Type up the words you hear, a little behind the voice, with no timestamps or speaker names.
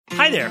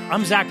Hi there,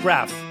 I'm Zach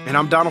Braff. And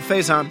I'm Donald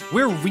Faison.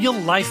 We're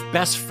real-life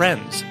best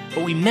friends,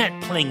 but we met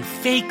playing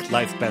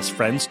fake-life best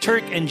friends,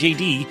 Turk and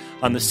JD,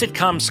 on the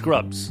sitcom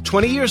Scrubs.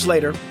 20 years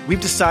later, we've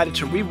decided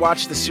to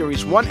rewatch the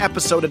series one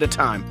episode at a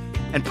time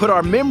and put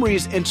our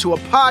memories into a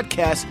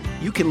podcast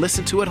you can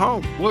listen to at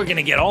home. We're going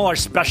to get all our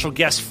special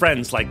guest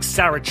friends like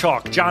Sarah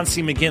Chalk, John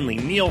C. McGinley,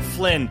 Neil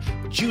Flynn,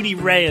 Judy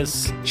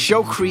Reyes.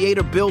 Show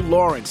creator Bill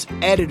Lawrence,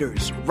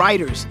 editors,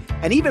 writers,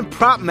 and even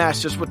prop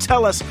masters will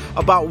tell us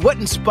about what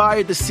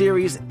inspired the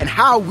series and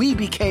how we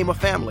became a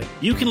family.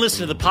 You can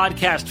listen to the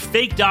podcast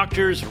Fake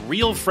Doctors,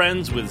 Real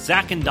Friends with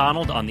Zach and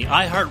Donald on the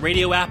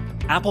iHeartRadio app,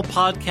 Apple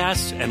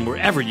Podcasts, and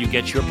wherever you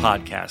get your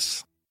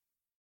podcasts.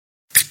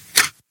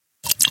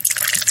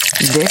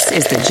 This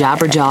is the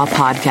Jabberjaw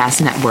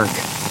Podcast Network.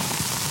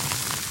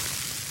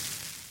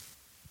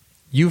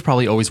 You've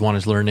probably always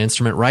wanted to learn an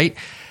instrument, right?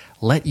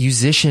 Let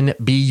Musician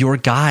be your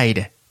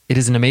guide. It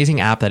is an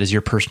amazing app that is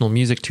your personal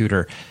music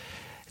tutor.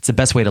 It's the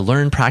best way to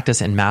learn,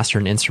 practice, and master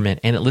an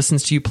instrument, and it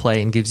listens to you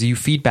play and gives you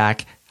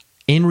feedback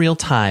in real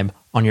time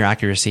on your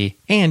accuracy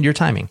and your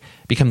timing.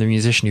 Become the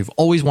musician you've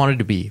always wanted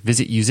to be.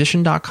 Visit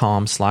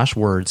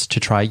musician.com/words to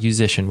try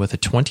Musician with a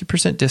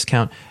 20%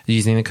 discount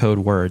using the code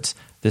WORDS.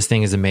 This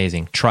thing is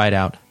amazing. Try it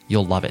out.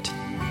 You'll love it.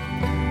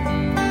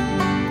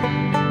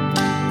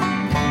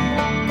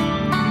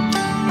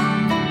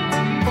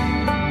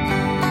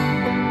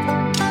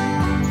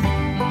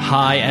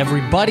 Hi,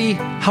 everybody.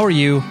 How are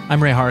you?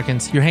 I'm Ray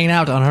Harkins. You're hanging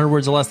out on 100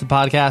 Words or Less, the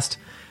podcast.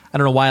 I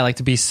don't know why I like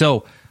to be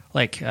so,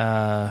 syllabic,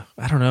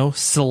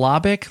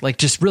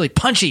 just really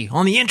punchy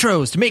on the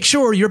intros to make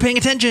sure you're paying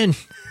attention.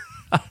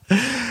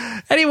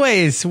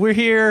 Anyways, we're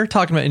here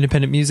talking about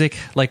independent music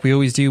like we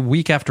always do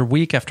week after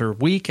week after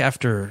week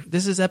after.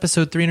 This is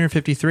episode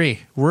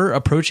 353. We're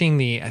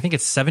approaching I think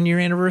it's 7-year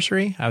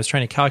anniversary. I was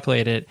trying to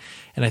calculate it,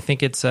 and I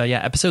think it's,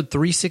 episode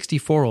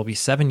 364 will be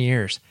 7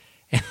 years.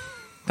 And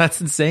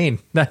that's insane.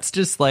 That's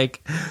just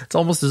it's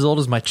almost as old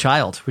as my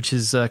child, which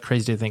is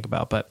crazy to think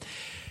about. But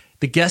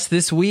the guest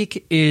this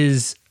week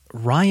is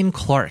Ryan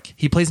Clark.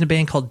 He plays in a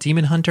band called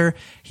Demon Hunter.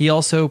 He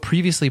also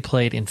previously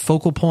played in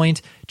Focal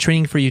Point,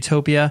 Training for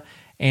Utopia,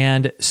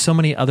 and so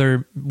many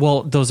other,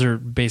 those are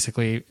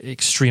basically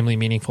extremely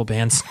meaningful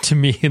bands to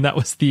me, and that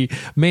was the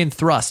main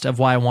thrust of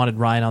why I wanted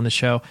Ryan on the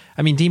show.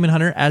 I mean, Demon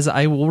Hunter, as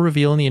I will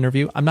reveal in the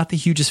interview, I'm not the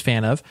hugest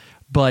fan of,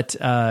 but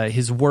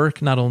his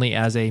work, not only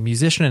as a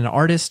musician and an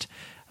artist,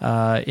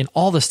 in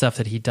all the stuff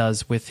that he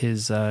does with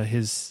his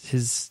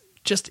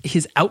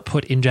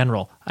output in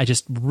general, I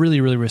just really,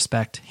 really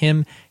respect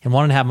him and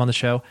wanted to have him on the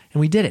show,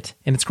 and we did it,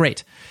 and it's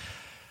great.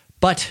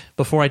 But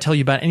before I tell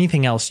you about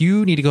anything else,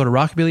 you need to go to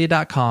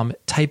rockabilia.com,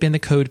 type in the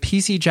code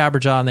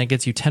PCJabberjaw, and that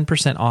gets you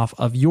 10% off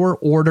of your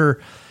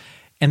order.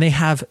 And they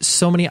have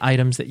so many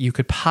items that you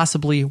could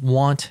possibly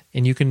want,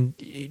 and you can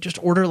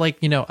just order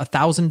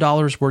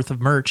 $1,000 worth of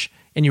merch,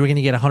 and you're going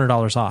to get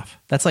 $100 off.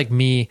 That's like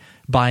me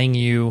buying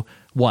you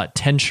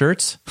 10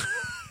 shirts?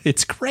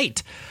 It's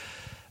great.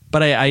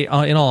 But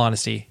I, in all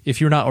honesty,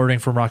 if you're not ordering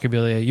from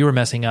Rockabilia, you are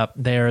messing up.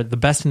 They're the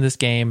best in this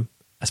game,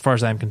 as far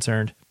as I'm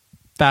concerned.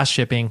 Fast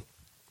shipping.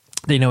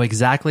 They know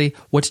exactly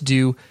what to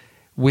do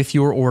with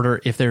your order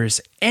if there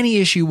is any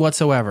issue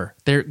whatsoever.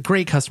 They're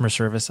great customer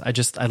service. I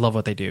love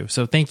what they do.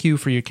 So thank you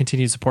for your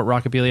continued support,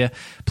 Rockabilia.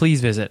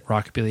 Please visit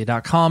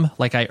rockabilia.com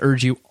like I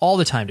urge you all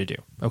the time to do.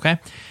 Okay?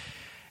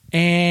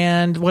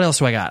 And what else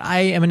do I got? I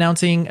am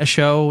announcing a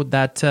show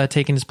that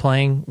Taken is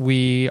playing.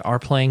 We are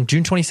playing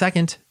June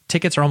 22nd.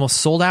 Tickets are almost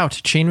sold out.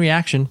 Chain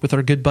Reaction with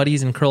our good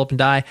buddies in Curl Up and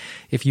Die.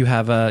 If you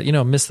have,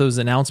 missed those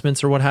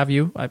announcements or what have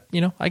you, I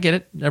get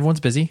it. Everyone's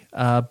busy.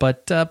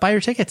 But buy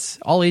your tickets.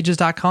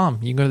 Allages.com.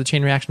 You can go to the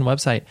Chain Reaction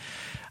website.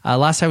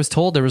 Last I was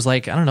told, there was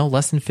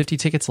less than 50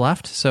 tickets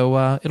left.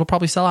 So it'll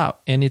probably sell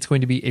out. And it's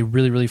going to be a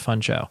really, really fun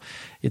show.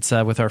 It's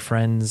with our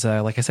friends,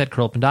 like I said,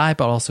 Curl Up and Die,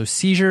 but also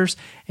Seizures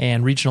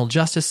and Regional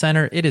Justice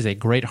Center. It is a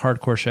great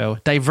hardcore show.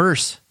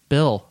 Diverse.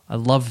 Bill. I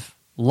love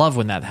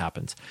when that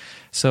happens.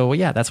 So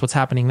yeah, that's what's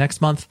happening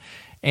next month.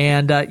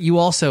 And you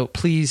also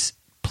please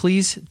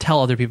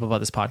tell other people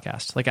about this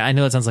podcast. I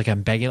know it sounds like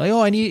I'm begging,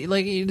 I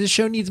need, this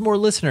show needs more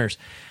listeners.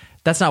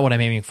 That's not what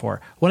I'm aiming for.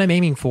 What I'm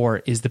aiming for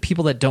is the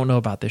people that don't know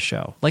about this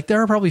show.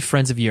 There are probably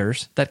friends of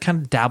yours that kind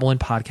of dabble in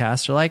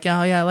podcasts or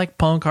oh yeah, I like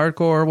punk,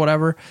 hardcore, or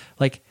whatever.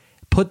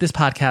 Put this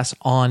podcast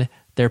on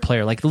their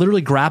player.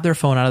 Literally grab their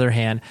phone out of their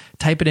hand,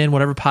 type it in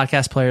whatever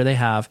podcast player they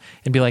have,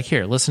 and be like,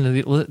 here,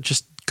 listen to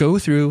just go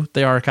through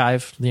the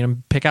archive,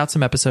 pick out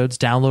some episodes,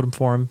 download them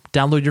for them,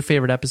 download your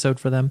favorite episode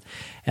for them.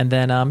 And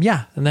then,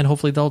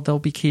 hopefully they'll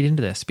be keyed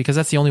into this, because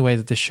that's the only way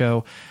that this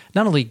show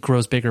not only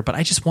grows bigger, but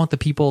I just want the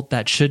people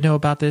that should know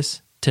about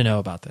this to know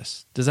about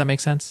this. Does that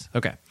make sense?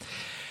 Okay.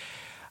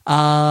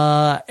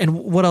 And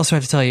what else do I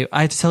have to tell you?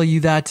 I have to tell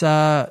you that,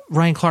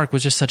 Ryan Clark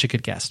was just such a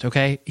good guest.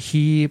 Okay.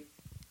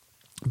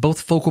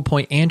 Both Focal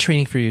Point and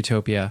Training for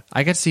Utopia.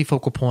 I got to see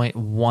Focal Point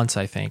once,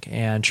 I think,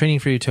 and Training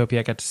for Utopia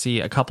I got to see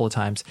a couple of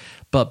times.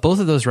 But both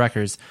of those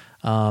records,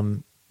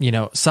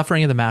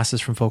 Suffering of the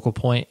Masses from Focal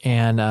Point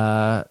and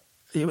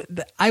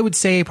I would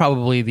say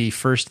probably the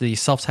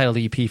self-titled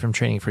EP from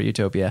Training for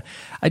Utopia.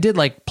 I did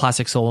like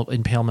Plastic Soul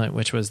Impalement,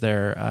 which was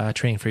their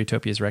Training for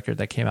Utopia's record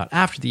that came out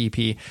after the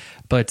EP.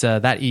 But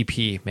that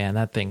EP, man,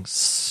 that thing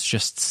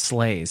just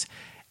slays.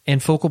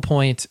 And Focal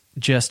Point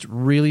just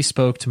really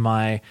spoke to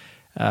my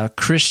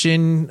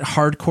Christian,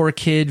 hardcore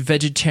kid,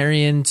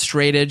 vegetarian,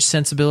 straight edge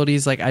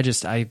sensibilities. Like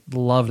I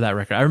loved that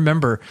record. I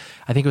remember,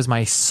 I think it was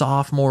my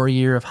sophomore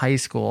year of high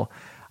school.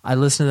 I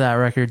listened to that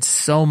record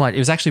so much. It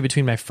was actually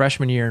between my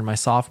freshman year and my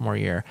sophomore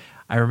year.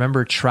 I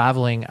remember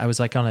traveling. I was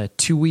like on a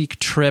 2-week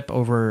trip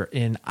over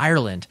in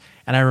Ireland.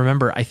 And I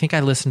remember, I think I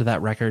listened to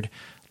that record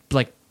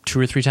like 2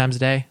 or 3 times a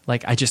day.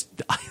 Like I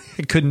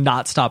could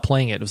not stop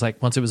playing it. It was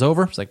like, once it was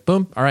over, it's like,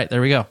 boom. All right,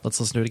 there we go. Let's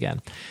listen to it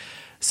again.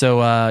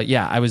 So,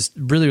 I was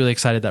really, really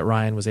excited that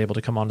Ryan was able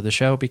to come onto the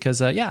show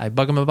because, I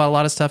bug him about a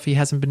lot of stuff he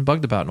hasn't been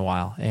bugged about in a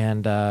while.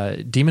 And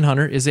Demon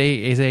Hunter it's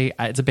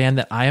a band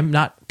that I am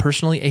not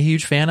personally a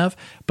huge fan of,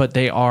 but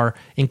they are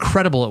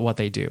incredible at what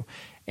they do.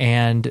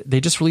 And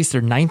they just released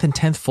their 9th and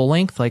 10th full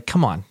length. Like,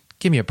 come on,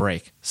 give me a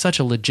break. Such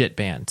a legit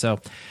band. So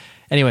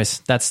anyways,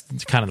 that's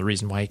kind of the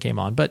reason why he came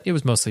on, but it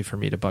was mostly for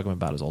me to bug him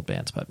about his old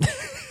bands. But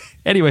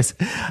anyways,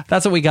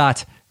 that's what we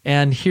got.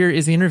 And here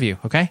is the interview.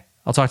 Okay.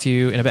 I'll talk to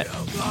you in a bit. At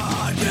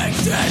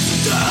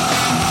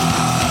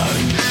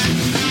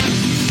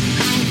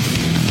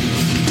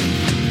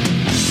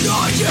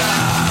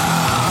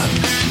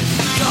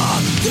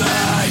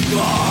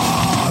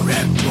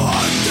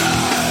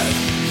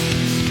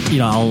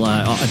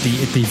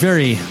the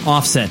very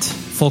offset,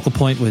 Focal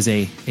Point was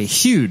a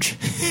huge,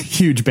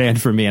 huge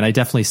band for me, and I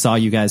definitely saw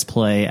you guys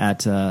play at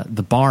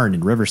the Barn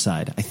in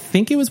Riverside. I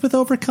think it was with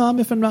Overcome,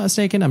 if I'm not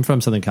mistaken. I'm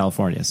from Southern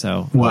California,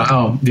 so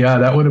wow, yeah,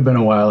 that would have been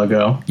a while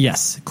ago.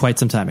 Yes, quite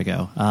some time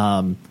ago.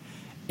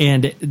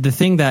 And the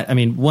thing that,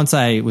 once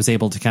I was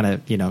able to kind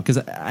of, because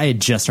I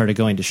had just started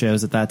going to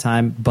shows at that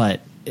time,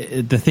 but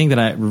the thing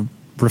that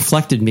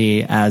reflected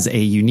me as a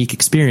unique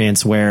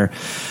experience where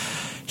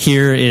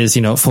here is,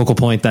 Focal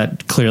Point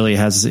that clearly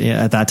has,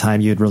 at that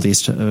time you had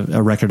released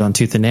a record on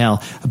Tooth and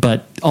Nail,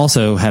 but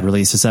also had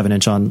released a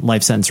 7-inch on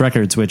Life Sentence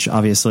Records, which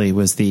obviously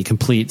was the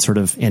complete sort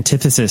of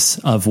antithesis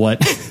of what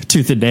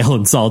Tooth and Nail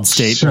and Solid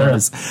State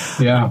was.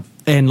 Yeah.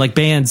 And like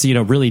bands,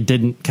 really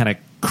didn't kind of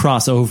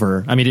cross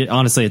over.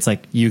 Honestly, it's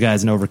like you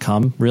guys and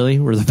Overcome really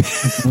were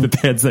the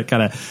bands that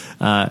kind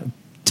of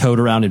towed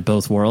around in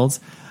both worlds.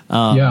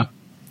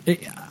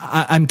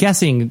 I'm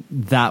guessing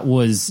that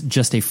was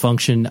just a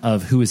function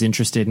of who was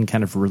interested in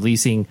kind of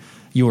releasing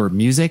your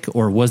music,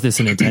 or was this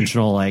an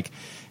intentional like,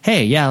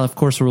 hey, yeah, of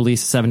course we'll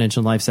release a 7-inch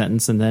on Life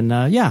Sentence, and then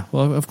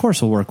well, of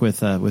course we'll work with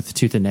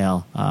Tooth and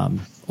Nail,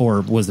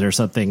 or was there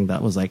something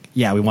that was like,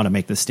 yeah, we want to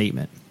make this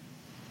statement?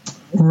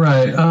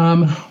 Right,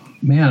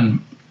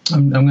 man,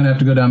 I'm going to have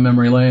to go down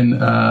memory lane,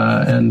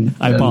 and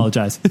I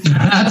apologize.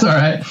 That's all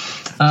right.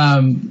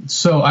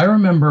 So I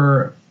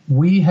remember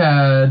we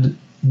had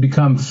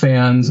become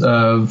fans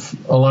of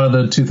a lot of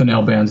the Tooth and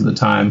Nail bands at the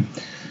time.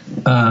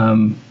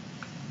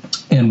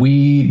 And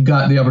we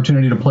got the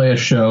opportunity to play a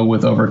show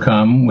with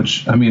Overcome,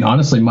 which,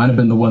 honestly might have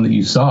been the one that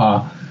you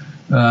saw.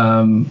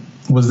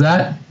 Was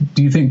that,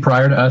 do you think,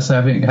 prior to us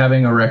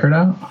having a record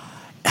out?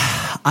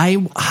 I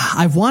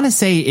want to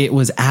say it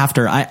was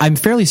after. I'm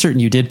fairly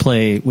certain you did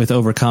play with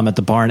Overcome at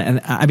the Barn,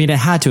 and it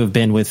had to have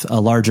been with a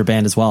larger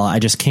band as well. I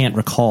just can't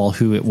recall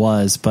who it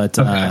was, but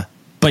okay.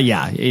 But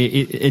yeah,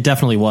 it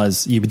definitely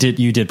was. You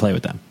did play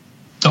with them.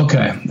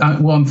 Okay.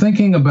 Well, I'm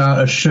thinking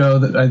about a show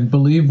that I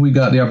believe we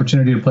got the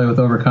opportunity to play with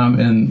Overcome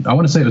in, I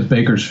want to say it was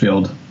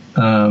Bakersfield.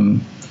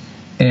 And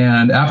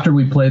after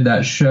we played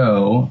that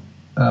show,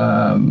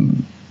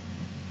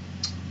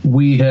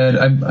 we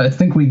had, I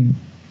think we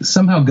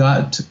somehow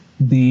got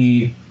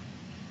the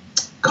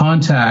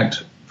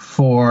contact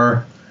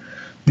for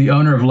the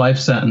owner of Life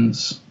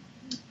Sentence,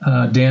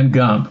 Dan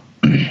Gump.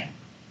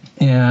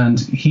 And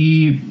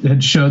he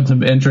had showed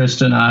some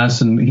interest in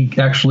us, and he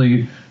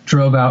actually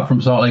drove out from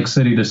Salt Lake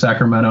City to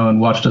Sacramento and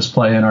watched us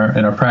play in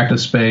our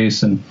practice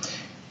space. And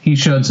he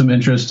showed some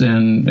interest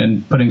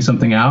in putting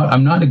something out.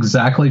 I'm not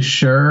exactly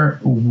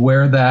sure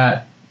where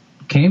that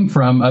came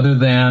from, other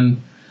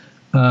than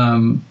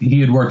he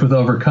had worked with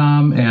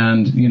Overcome,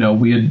 and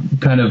we had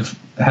kind of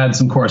had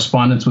some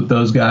correspondence with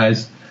those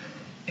guys.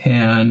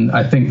 And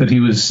I think that he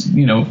was,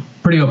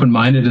 pretty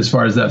open-minded as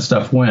far as that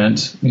stuff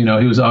went. He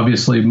was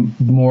obviously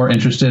more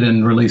interested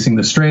in releasing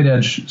the straight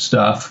edge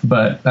stuff,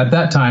 but at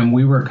that time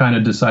we were kind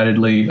of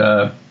decidedly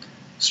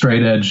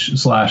straight edge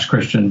 /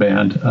 Christian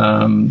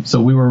band.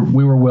 So we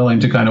were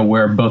willing to kind of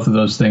wear both of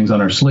those things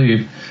on our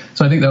sleeve.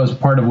 So I think that was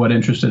part of what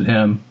interested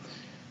him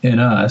in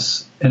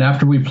us. And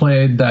after we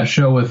played that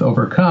show with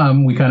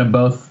Overcome, we kind of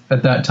both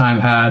at that time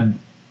had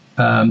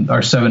our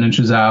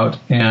 7-inches out,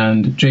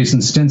 and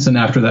Jason Stinson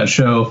after that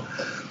show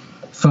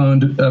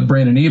phoned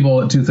Brandon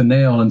Ebel at Tooth and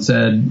Nail and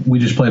said, we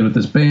just played with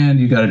this band,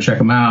 you got to check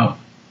them out.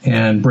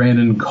 And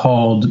Brandon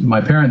called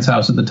my parents'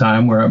 house at the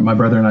time where my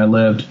brother and I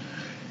lived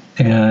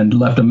and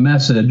left a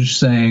message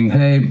saying,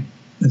 hey,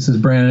 this is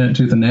Brandon at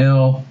Tooth and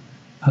Nail.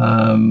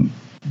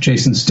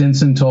 Jason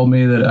Stinson told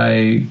me that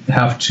I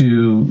have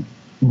to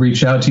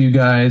reach out to you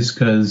guys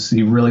because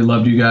he really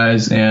loved you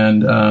guys,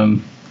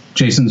 and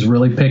Jason's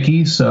really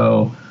picky,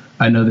 so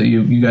I know that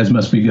you guys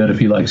must be good if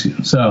he likes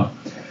you. So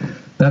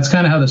that's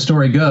kind of how the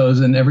story goes,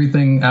 and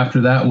everything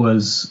after that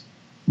was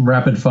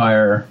rapid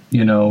fire.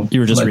 You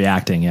were just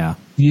reacting, yeah.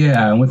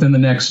 And within the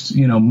next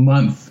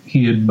month,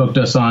 he had booked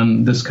us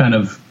on this kind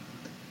of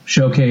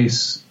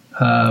showcase,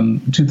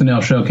 Tooth and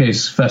Nail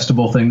showcase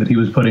festival thing that he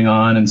was putting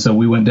on, and so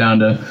we went down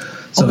to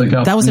Southern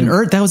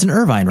California. That was in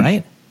Irvine,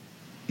 right?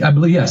 I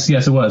believe yes,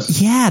 it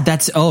was. Yeah,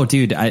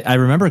 dude, I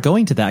remember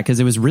going to that because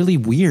it was really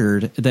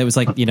weird. That was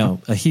like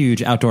a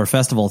huge outdoor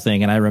festival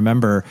thing, and I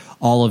remember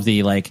all of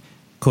the like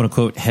quote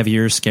unquote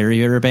heavier,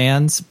 scarier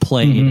bands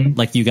played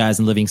like you guys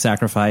in Living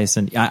Sacrifice,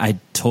 and I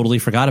totally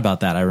forgot about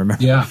that. I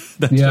remember,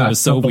 that was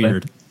so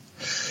weird.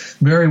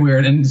 Very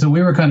weird. And so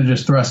we were kind of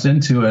just thrust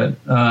into it.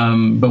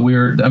 But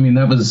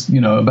that was,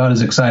 about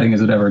as exciting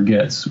as it ever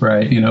gets,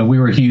 right? We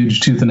were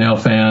huge Tooth and Nail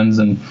fans,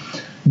 and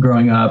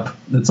growing up,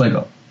 it's like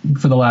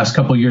for the last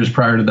couple of years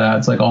prior to that,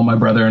 it's like all my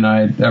brother and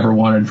I ever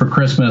wanted for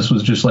Christmas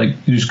was just like,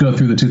 you just go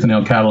through the Tooth and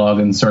Nail catalog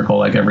and circle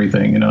like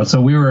everything, So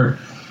we were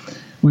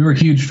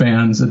huge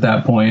fans at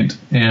that point.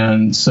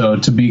 And so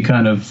to be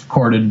kind of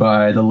courted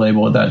by the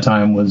label at that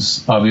time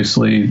was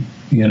obviously,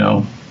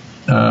 there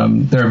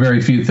are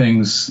very few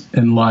things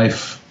in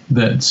life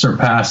that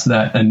surpass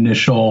that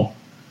initial,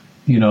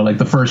 like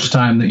the first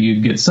time that you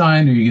get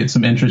signed or you get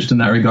some interest in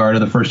that regard, or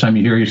the first time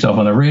you hear yourself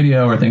on the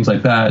radio or things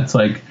like that. It's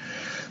like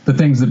the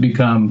things that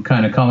become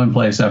kind of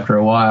commonplace after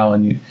a while,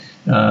 and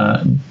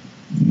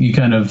you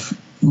kind of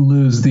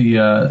lose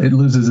it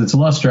loses its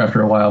luster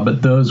after a while.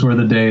 But those were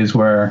the days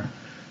where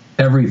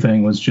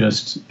everything was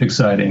just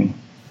exciting.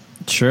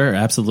 Sure,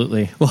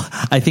 absolutely. Well,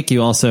 I think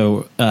you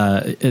also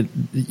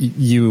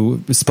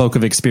you spoke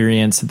of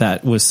experience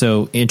that was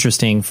so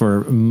interesting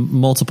for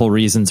multiple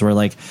reasons. Where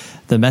like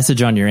the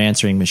message on your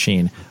answering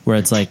machine, where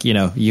it's like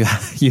you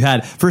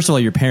had first of all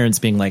your parents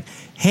being like,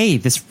 "Hey,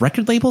 this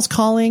record label's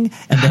calling,"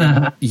 and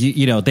then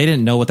they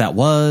didn't know what that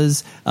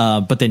was,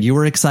 but then you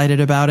were excited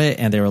about it,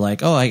 and they were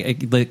like, "Oh,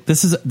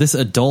 this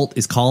adult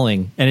is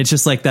calling," and it's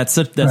just like that's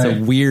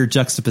a weird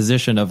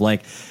juxtaposition of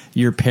like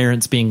your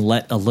parents being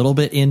let a little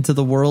bit into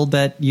the world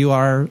that you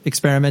are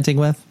experimenting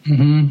with.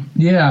 Mm-hmm.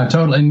 Yeah,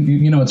 totally.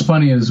 And what's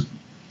funny is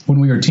when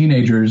we were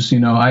teenagers,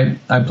 I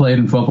played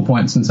in Focal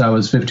Point since I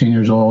was 15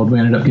 years old. We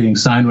ended up getting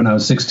signed when I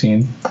was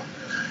 16,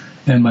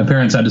 and my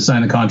parents had to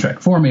sign the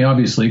contract for me,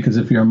 obviously, because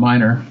if you're a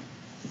minor,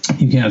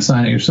 you can't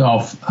sign it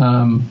yourself.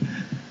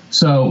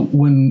 So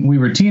when we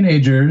were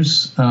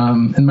teenagers,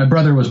 and my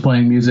brother was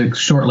playing music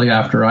shortly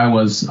after I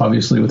was,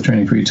 obviously, with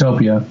Training for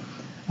Utopia,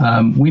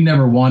 we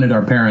never wanted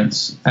our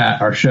parents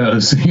at our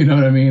shows. You know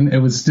what I mean? It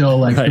was still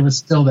like It was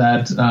still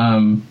that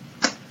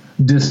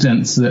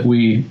distance that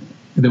we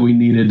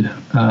needed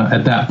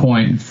at that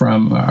point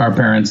from our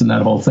parents and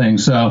that whole thing.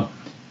 So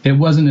it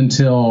wasn't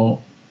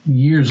until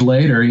years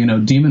later,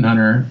 Demon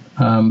Hunter,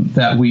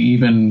 that we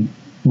even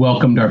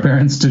welcomed our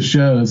parents to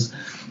shows.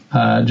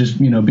 Just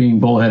being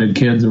bullheaded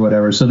kids or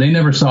whatever. So they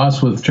never saw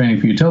us with Training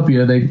for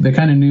Utopia. They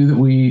kind of knew that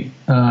we,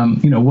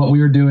 what we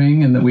were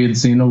doing, and that we had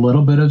seen a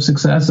little bit of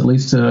success, at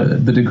least to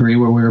the degree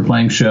where we were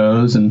playing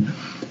shows and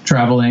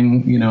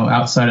traveling,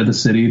 outside of the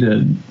city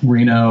to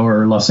Reno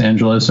or Los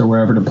Angeles or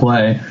wherever to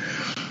play.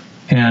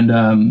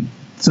 And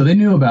so they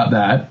knew about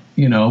that,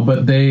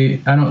 but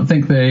I don't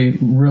think they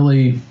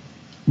really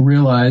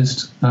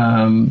realized,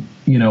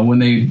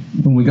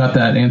 when we got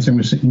that answering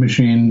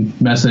machine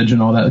message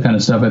and all that kind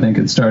of stuff, I think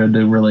it started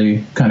to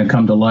really kind of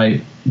come to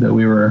light that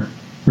we were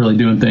really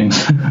doing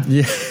things.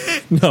 Yeah,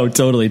 no,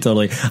 totally.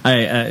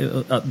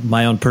 I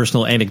my own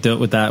personal anecdote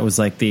with that was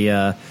like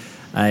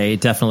I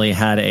definitely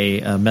had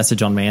a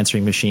message on my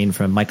answering machine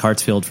from Mike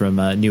Hartsfield from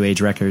New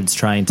Age Records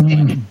trying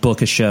to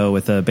book a show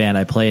with a band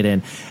I played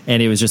in.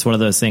 And it was just one of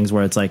those things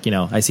where it's like,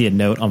 I see a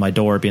note on my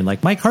door being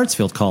like, Mike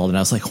Hartsfield called. And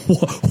I was like,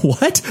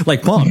 what?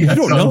 Like, Mom, you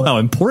don't know how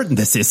important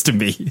this is to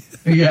me.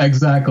 Yeah,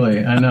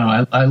 exactly. I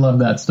know. I love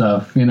that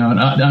stuff, and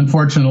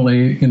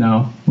unfortunately,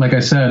 like I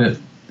said,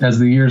 as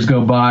the years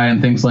go by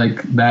and things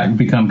like that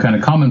become kind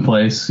of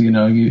commonplace, you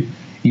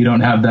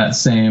don't have that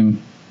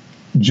same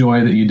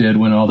joy that you did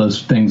when all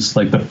those things,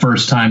 like the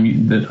first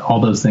time that all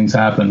those things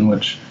happen,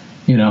 which,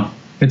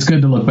 it's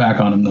good to look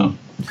back on them though.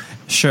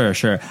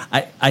 Sure.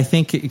 I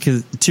think,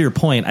 because to your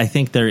point, I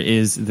think there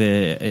is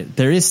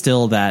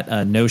still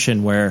that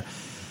notion where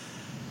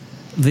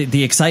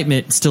the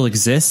excitement still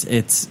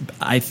exists.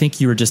 I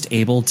think you were just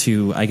able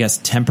to, I guess,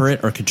 temper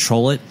it or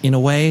control it in a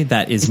way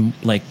that is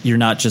like, you're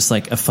not just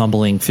like a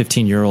fumbling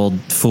 15-year-old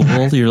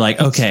fool. You're like,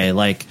 okay,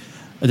 like,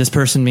 this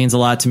person means a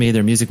lot to me.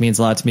 Their music means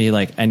a lot to me.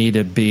 Like, I need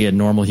to be a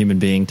normal human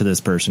being to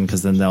this person,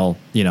 because then they'll,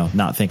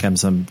 not think I'm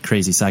some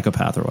crazy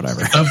psychopath or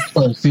whatever. Of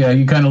course, yeah.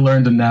 You kind of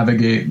learn to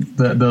navigate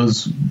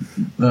those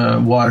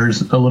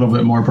waters a little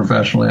bit more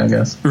professionally, I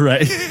guess.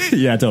 Right.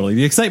 Yeah, totally.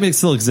 The excitement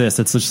still exists.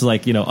 It's just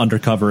like,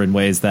 undercover in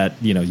ways that,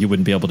 you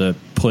wouldn't be able to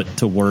put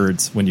to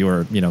words when you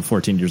were,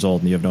 14 years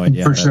old and you have no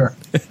idea. For sure.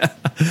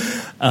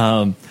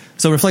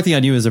 So reflecting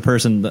on you as a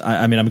person,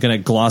 I mean, I'm going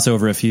to gloss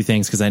over a few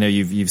things because I know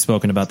you've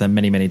spoken about them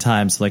many, many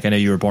times. Like I know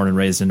you were born and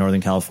raised in Northern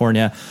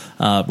California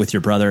with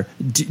your brother.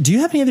 Do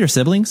you have any other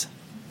siblings?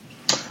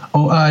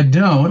 Oh, I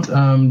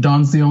don't.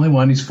 Don's the only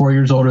one. He's 4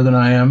 years older than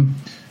I am.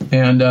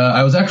 And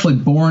I was actually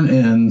born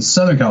in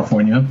Southern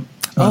California.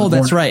 Oh,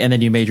 that's right. And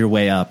then you made your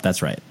way up.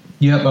 That's right.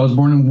 Yep. I was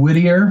born in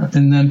Whittier.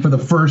 And then for the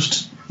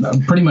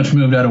pretty much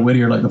moved out of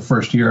Whittier like the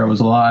first year I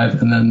was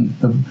alive. And then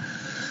the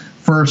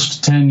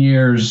first 10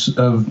 years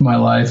of my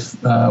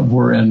life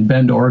were in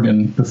Bend,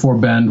 Oregon, before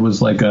Bend was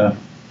like a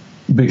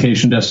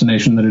vacation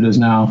destination that it is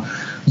now.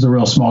 It was a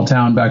real small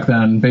town back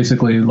then,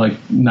 basically like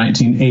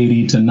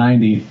 1980 to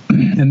 90.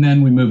 And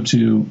then we moved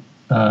to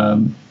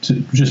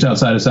just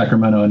outside of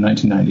Sacramento in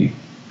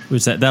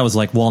 1990. That was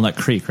like Walnut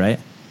Creek, right?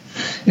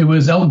 It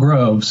was Elk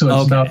Grove, so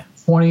it's about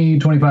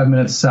 25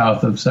 minutes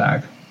south of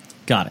Sac.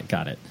 Got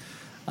it.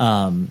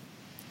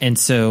 And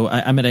so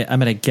I'm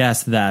gonna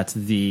guess that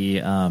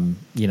the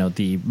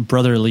the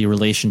brotherly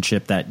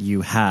relationship that you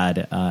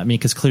had, I mean,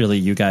 because clearly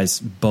you guys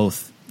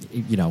both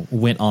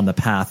went on the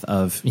path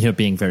of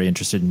being very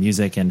interested in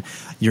music and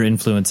your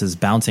influences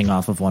bouncing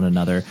off of one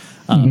another.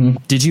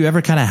 Did you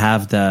ever kind of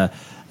have the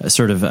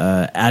sort of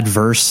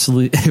adverse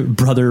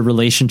brother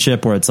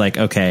relationship where it's like,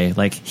 okay,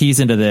 like he's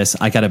into this,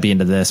 I got to be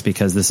into this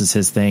because this is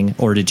his thing?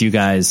 Or did you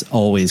guys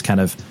always kind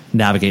of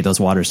navigate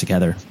those waters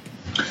together?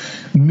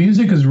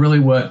 Music is really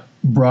what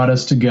brought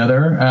us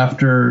together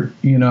after,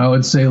 I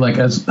would say like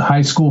as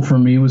high school for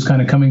me was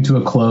kind of coming to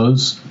a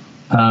close,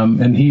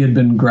 and he had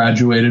been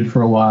graduated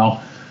for a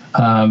while.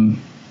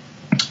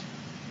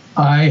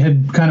 I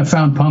had kind of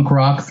found punk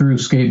rock through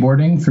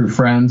skateboarding, through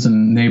friends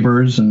and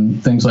neighbors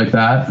and things like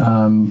that,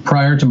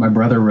 prior to my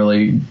brother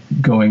really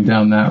going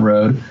down that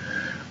road.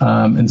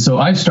 And so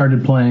I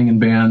started playing in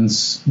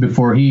bands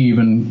before he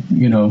even,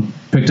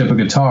 picked up a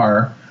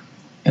guitar.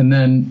 And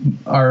then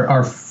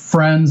our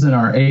friends and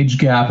our age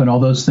gap and all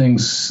those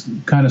things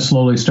kind of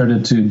slowly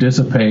started to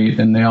dissipate,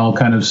 and they all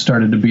kind of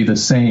started to be the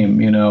same.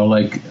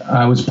 Like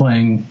I was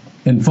playing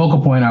in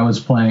Focal Point, I was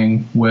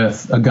playing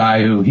with a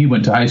guy who he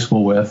went to high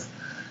school with,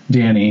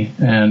 Danny.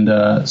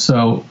 And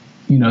so,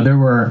 there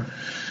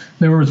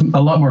was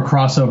a lot more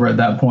crossover at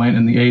that point,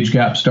 and the age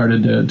gap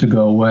started to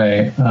go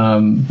away.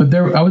 But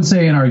I would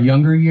say in our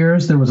younger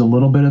years, there was a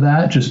little bit of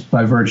that just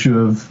by virtue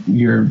of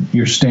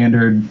your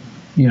standard,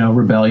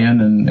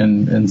 rebellion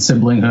and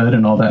siblinghood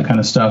and all that kind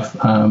of stuff.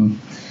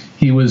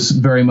 He was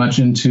very much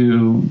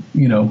into,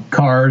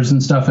 cars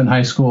and stuff in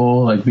high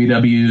school, like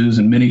VWs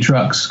and mini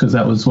trucks, because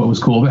that was what was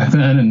cool back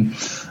then. And,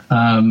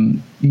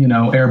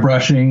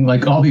 airbrushing,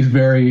 like all these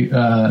very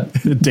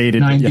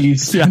dated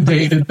 90s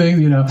dated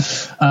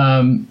things,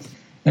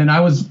 and I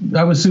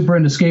was super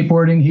into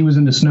skateboarding. He was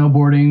into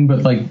snowboarding,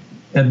 but like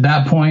at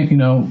that point,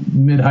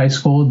 mid high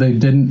school, they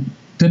didn't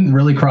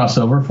really cross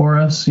over for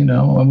us,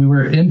 and we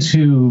were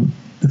into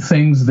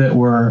things that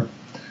were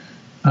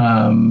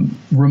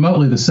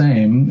remotely the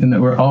same, and that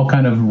were all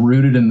kind of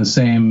rooted in the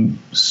same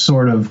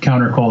sort of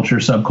counterculture,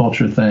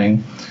 subculture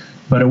thing.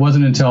 But it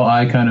wasn't until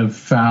I kind of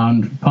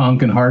found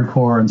punk and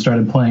hardcore and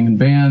started playing in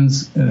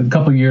bands. And a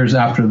couple of years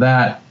after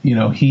that,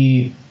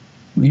 he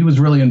was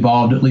really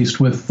involved, at least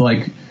with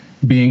like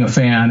being a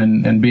fan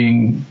and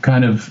being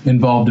kind of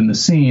involved in the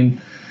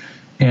scene.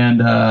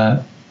 And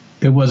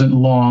it wasn't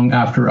long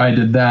after I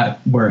did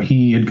that where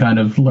he had kind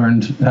of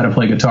learned how to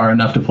play guitar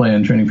enough to play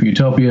in Training for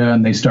Utopia,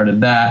 and they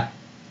started that.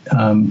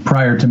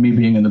 Prior to me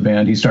being in the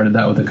band, he started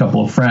that with a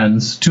couple of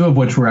friends, two of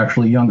which were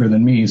actually younger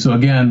than me. So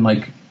again,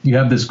 like you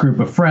have this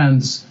group of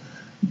friends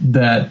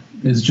that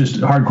is just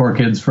hardcore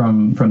kids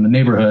from the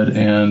neighborhood,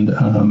 and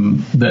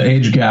the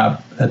age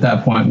gap at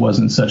that point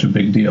wasn't such a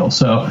big deal.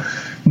 So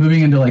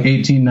moving into like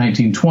 18,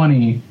 19,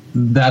 20,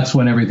 that's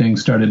when everything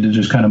started to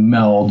just kind of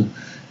meld,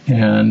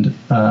 and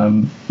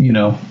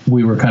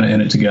we were kind of in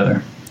it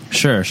together.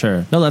 Sure.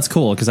 No, that's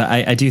cool, because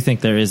I do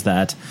think there is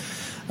that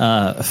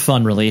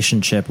fun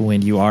relationship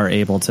when you are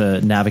able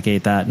to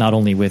navigate that, not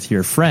only with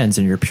your friends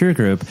and your peer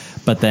group,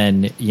 but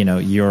then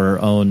your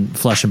own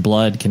flesh and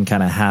blood can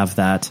kind of have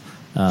that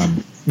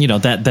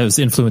that those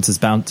influences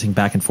bouncing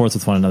back and forth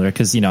with one another,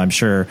 because I'm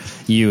sure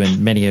you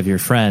and many of your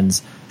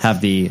friends have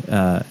the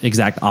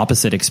exact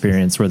opposite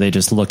experience where they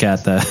just look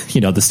at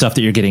the the stuff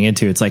that you're getting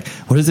into. It's like,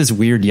 what is this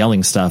weird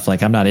yelling stuff?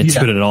 Like, I'm not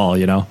into it at all.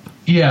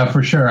 Yeah,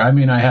 for sure. I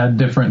mean, I had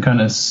different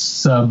kind of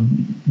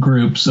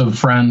subgroups of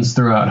friends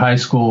throughout high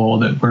school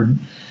that were,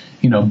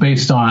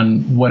 based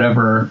on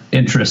whatever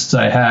interests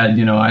I had.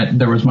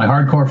 There was my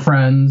hardcore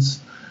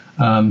friends,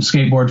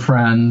 skateboard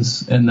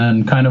friends, and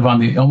then kind of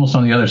almost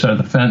on the other side of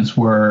the fence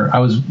where I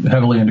was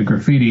heavily into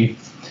graffiti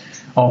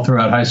all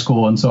throughout high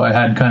school. And so I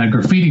had kind of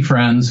graffiti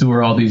friends who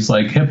were all these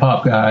like hip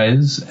hop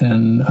guys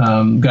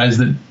and guys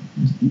that,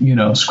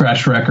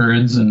 scratched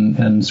records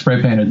and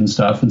spray painted and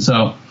stuff. And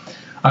so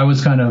I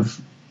was kind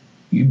of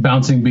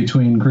bouncing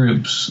between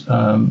groups,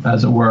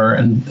 as it were.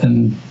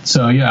 And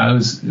so, yeah, I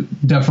was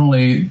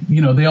definitely,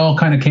 they all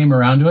kind of came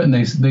around to it, and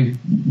they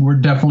were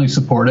definitely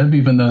supportive,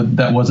 even though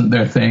that wasn't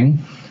their thing.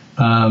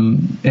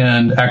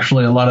 And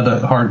actually, a lot of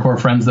the hardcore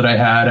friends that I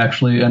had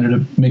actually ended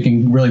up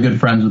making really good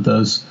friends with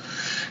those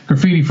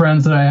graffiti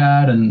friends that I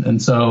had.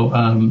 And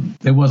so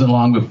it wasn't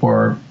long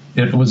before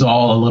it was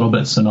all a little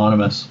bit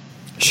synonymous.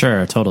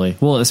 Sure, totally.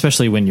 Well,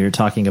 especially when you're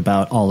talking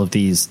about all of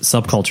these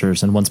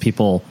subcultures, and once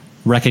people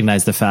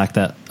recognize the fact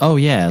that, oh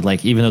yeah,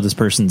 like even though this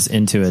person's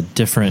into a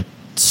different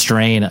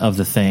strain of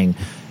the thing,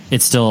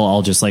 it's still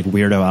all just like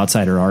weirdo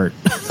outsider art.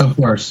 Of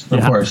course.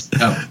 Yep.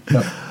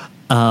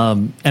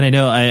 And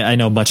I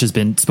know much has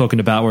been spoken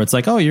about where it's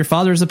like, oh, your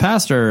father's a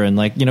pastor, and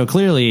like, you know,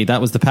 clearly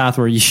that was the path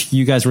where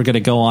you guys were going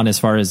to go on as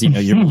far as, you know,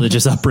 your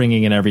religious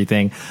upbringing and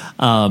everything.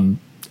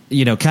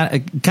 You know, kind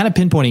of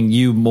pinpointing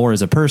you more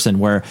as a person,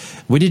 what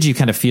did you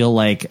kind of feel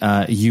like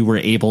you were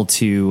able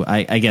to,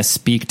 I guess,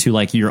 speak to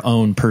like your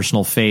own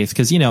personal faith?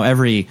 Because, you know,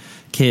 every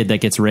kid that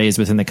gets raised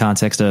within the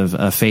context of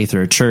a faith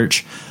or a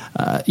church,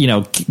 you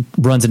know,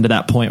 runs into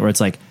that point where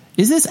it's like,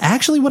 is this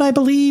actually what I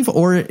believe,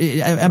 or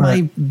am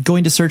I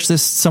going to search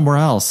this somewhere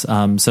else?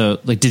 So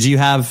like, did you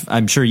have,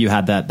 I'm sure you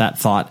had that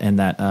thought and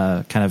that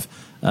kind of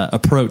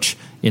approach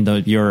in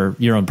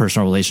your own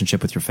personal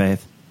relationship with your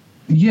faith?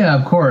 Yeah,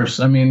 of course.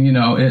 I mean, you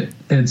know, it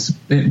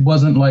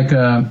wasn't like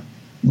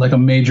a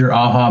major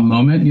aha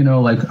moment, you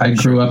know, like I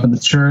grew up in the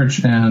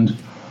church, and,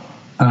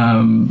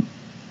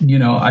 you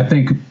know, I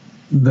think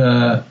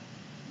the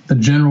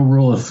general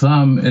rule of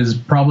thumb is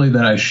probably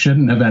that I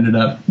shouldn't have ended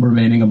up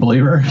remaining a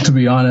believer, to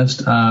be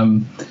honest,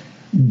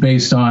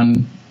 based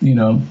on, you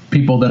know,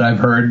 people that I've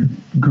heard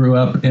grew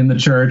up in the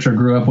church or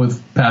grew up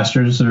with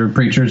pastors or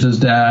preachers as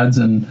dads,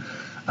 and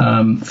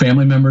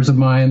family members of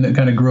mine that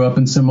kind of grew up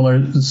in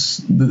similar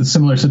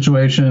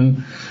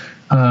situation.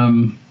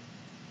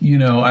 You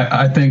know,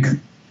 I think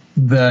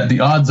that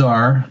the odds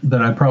are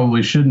that I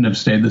probably shouldn't have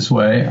stayed this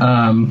way.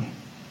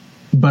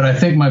 But I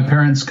think my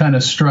parents kind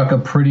of struck a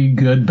pretty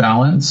good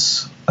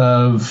balance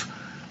of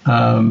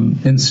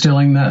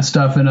instilling that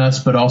stuff in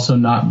us, but also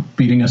not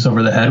beating us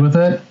over the head with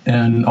it,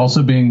 and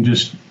also being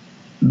just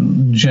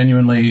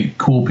genuinely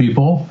cool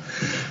people.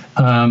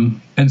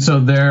 And so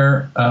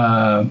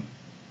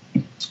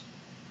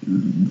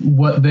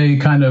what they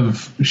kind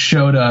of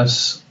showed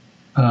us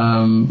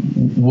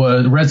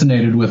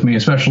resonated with me,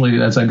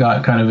 especially as I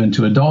got kind of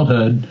into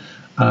adulthood.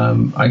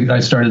 I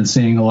started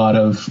seeing a lot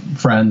of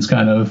friends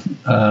kind of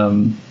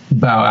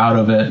bow out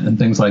of it and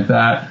things like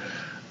that,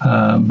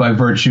 by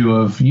virtue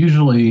of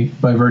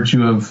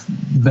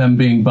them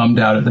being bummed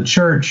out at the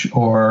church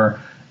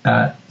or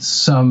at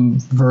some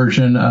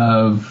version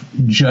of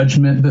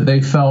judgment that they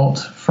felt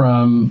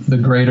from the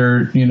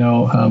greater, you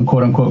know,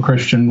 quote unquote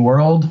Christian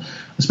world,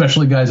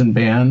 especially guys in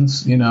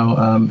bands. You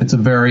know, it's a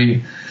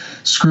very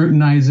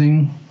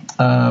scrutinizing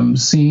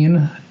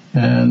scene,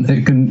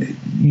 and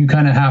you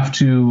kind of have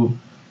to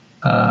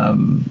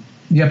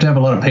have a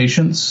lot of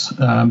patience,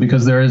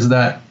 because there is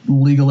that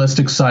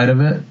legalistic side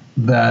of it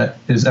that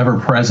is ever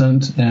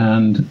present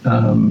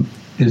and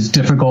is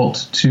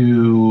difficult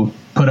to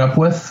put up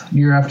with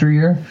year after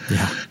year.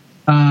 Yeah.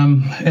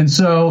 And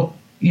so,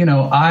 you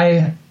know,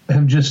 I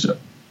have just,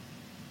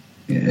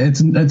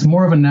 it's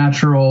more of a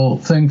natural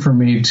thing for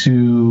me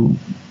to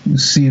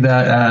see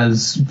that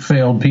as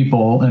failed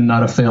people and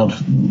not a failed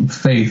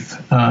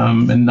faith.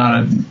 And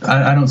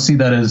I don't see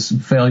that as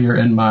failure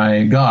in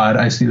my God.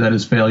 I see that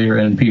as failure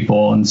in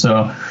people. And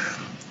so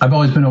I've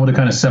always been able to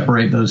kind of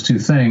separate those two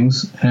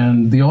things.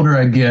 And the older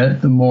I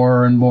get, the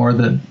more and more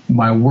that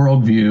my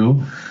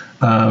worldview,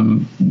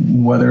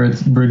 whether it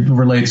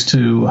relates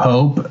to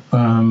hope,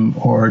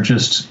 or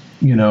just,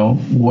 you know,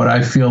 what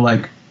I feel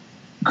like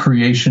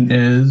creation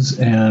is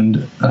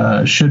and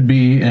should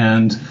be,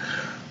 and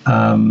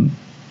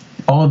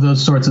all of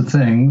those sorts of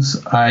things,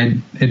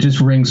 it just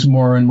rings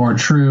more and more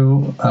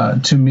true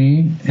to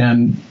me,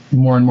 and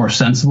more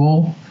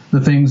sensible.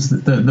 The things,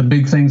 the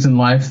big things in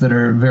life that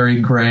are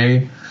very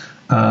gray,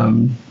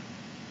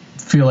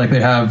 feel like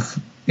they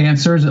have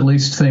answers, at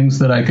least things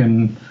that I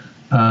can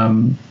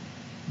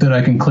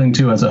cling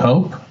to as a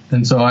hope.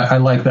 And so I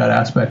like that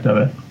aspect of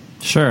it.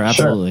 Sure,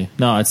 absolutely. Sure.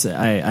 No,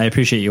 I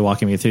appreciate you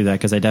walking me through that,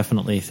 because I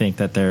definitely think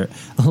that there,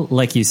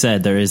 like you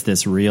said, there is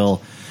this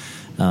real,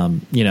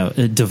 you know,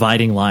 a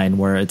dividing line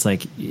where it's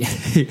like,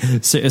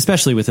 so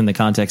especially within the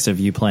context of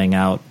you playing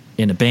out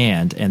in a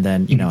band and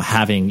then, you know,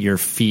 having your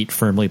feet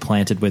firmly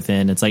planted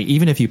within, it's like,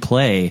 even if you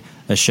play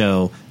a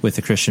show with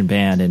a Christian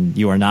band and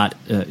you are not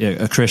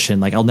a Christian,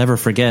 like I'll never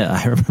forget,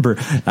 I remember,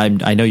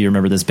 I know you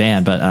remember this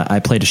band, but I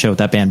played a show with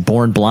that band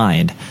Born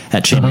Blind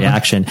at Chain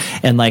Reaction,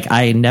 and like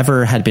I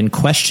never had been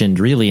questioned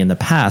really in the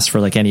past for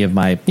like any of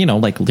my, you know,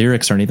 like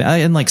lyrics or anything. I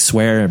didn't like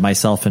swear at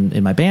myself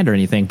in my band or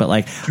anything, but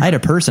like I had a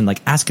person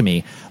like asking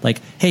me like,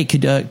 hey,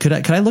 could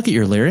I look at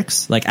your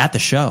lyrics like at the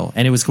show?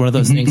 And it was one of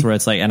those things where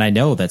it's like, and I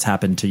know that's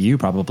happened to you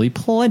probably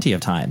plenty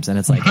of times, and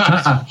it's like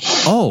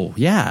oh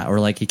yeah, or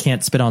like you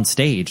can't spit on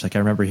stage. Like I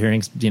remember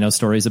hearing, you know,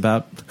 stories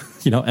about,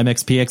 you know,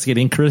 MXPX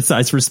getting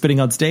criticized for spitting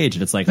on stage,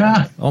 and it's like,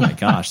 oh my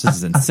gosh, this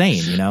is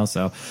insane, you know.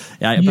 So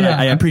but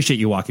I appreciate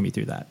you walking me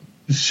through that.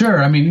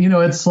 Sure. I mean, you know,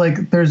 it's like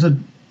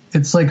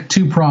it's like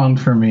two-pronged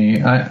for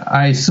me.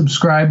 I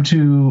subscribe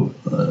to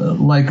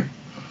like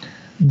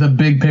the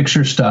big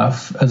picture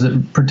stuff as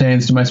it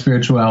pertains to my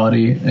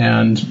spirituality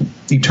and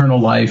eternal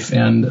life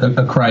and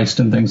a Christ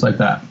and things like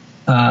that.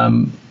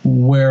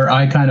 Where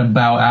I kind of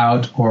bow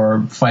out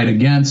or fight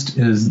against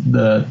is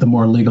the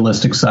more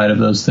legalistic side of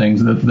those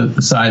things,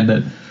 the side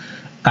that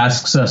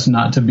asks us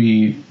not to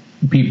be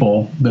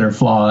people that are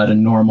flawed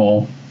and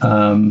normal.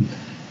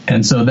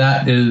 And so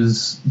that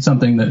is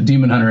something that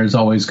Demon Hunter has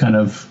always kind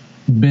of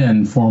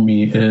been for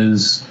me,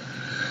 is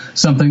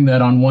something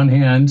that on one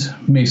hand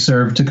may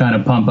serve to kind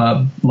of pump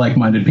up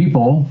like-minded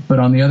people, but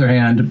on the other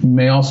hand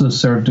may also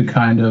serve to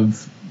kind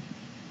of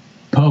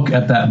poke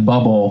at that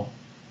bubble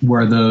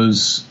where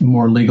those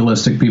more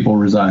legalistic people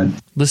reside.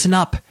 Listen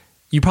up.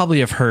 You probably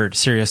have heard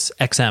Sirius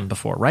XM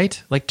before,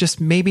 right? Like just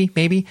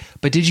maybe.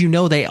 But did you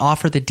know they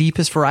offer the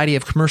deepest variety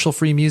of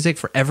commercial-free music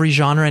for every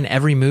genre and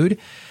every mood?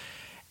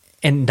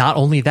 And not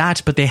only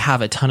that, but they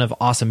have a ton of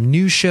awesome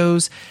news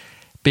shows,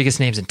 biggest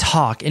names in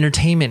talk,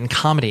 entertainment, and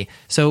comedy.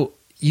 So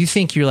you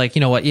think you're like,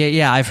 you know what?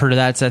 Yeah, I've heard of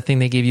that. It's that thing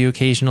they give you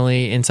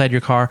occasionally inside your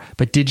car.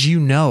 But did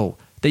you know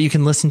that you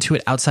can listen to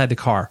it outside the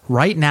car?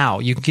 Right now,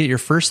 you can get your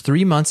first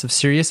 3 months of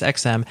Sirius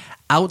XM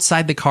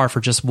outside the car for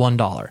just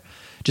 $1.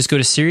 Just go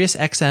to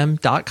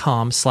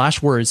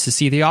SiriusXM.com/words to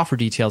see the offer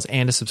details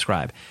and to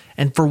subscribe.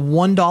 And for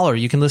 $1,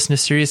 you can listen to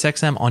Sirius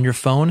XM on your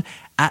phone,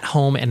 at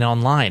home, and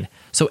online.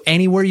 So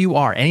anywhere you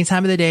are, any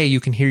time of the day, you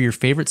can hear your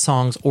favorite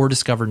songs or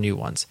discover new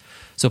ones.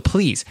 So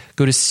please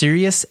go to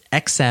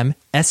SiriusXM,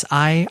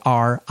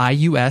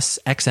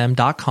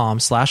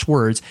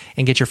 SiriusXM.com/words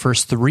and get your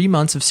first 3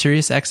 months of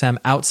SiriusXM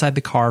outside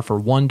the car for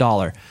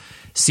 $1.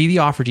 See the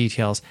offer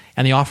details,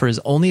 and the offer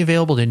is only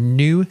available to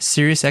new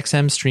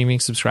SiriusXM streaming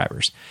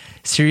subscribers.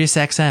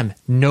 SiriusXM,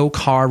 no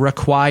car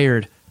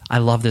required. I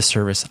love this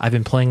service. I've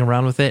been playing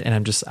around with it, and I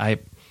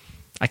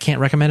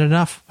can't recommend it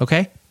enough.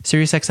 Okay,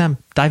 SiriusXM,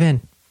 dive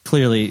in.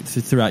 Clearly,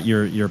 throughout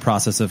your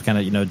process of kind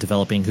of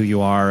developing who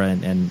you are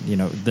and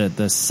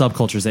the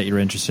subcultures that you're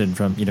interested in,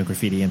 from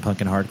graffiti and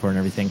punk and hardcore and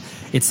everything,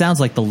 it sounds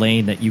like the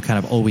lane that you kind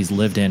of always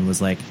lived in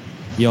was like,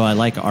 I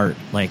like art.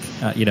 Like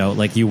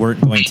like you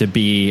weren't going to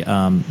be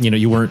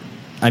you weren't.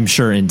 I'm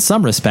sure in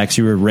some respects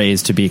you were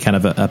raised to be kind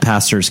of a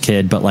pastor's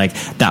kid, but like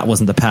that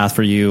wasn't the path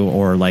for you,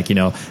 or like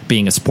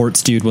being a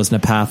sports dude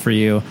wasn't a path for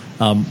you.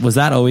 Was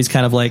that always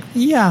kind of like,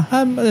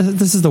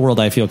 this is the world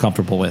I feel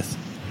comfortable with?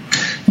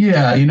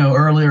 Yeah,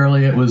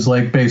 early it was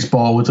like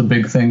baseball was a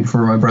big thing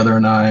for my brother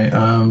and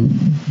I,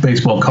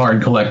 baseball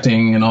card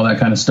collecting and all that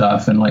kind of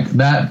stuff. And like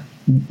that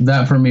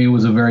for me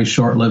was a very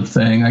short-lived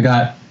thing. I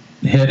got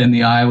hit in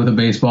the eye with a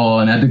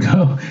baseball and had to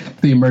go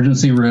to the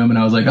emergency room, and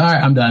I was like, all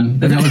right, I'm done.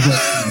 And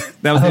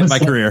that was my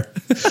career.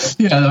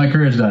 Yeah, my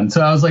career's done.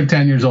 So I was like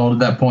 10 years old at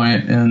that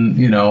point, and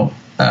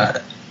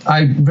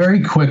I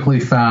very quickly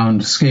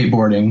found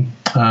skateboarding.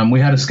 We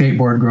had a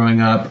skateboard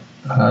growing up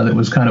that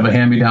was kind of a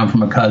hand-me-down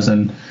from a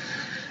cousin.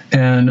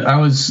 And I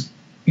was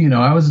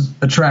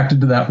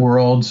attracted to that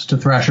world, to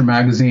Thrasher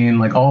magazine,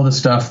 like all the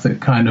stuff that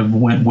kind of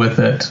went with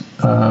it.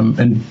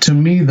 And to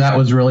me, that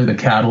was really the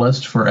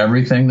catalyst for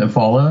everything that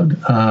followed.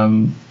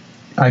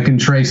 I can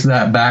trace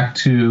that back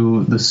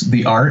to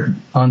the art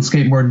on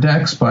skateboard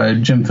decks by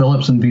Jim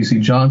Phillips and VC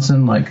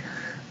Johnson. Like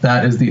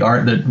that is the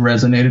art that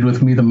resonated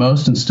with me the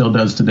most and still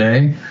does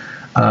today.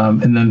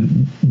 And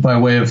then by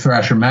way of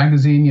Thrasher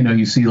magazine,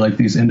 you see like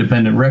these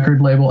independent record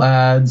label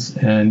ads,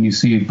 and you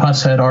see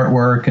Pusshead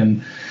artwork,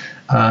 and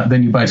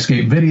then you buy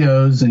skate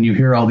videos and you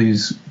hear all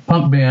these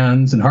punk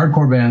bands and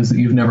hardcore bands that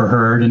you've never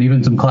heard, and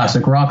even some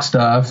classic rock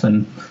stuff.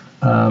 And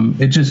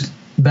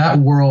that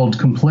world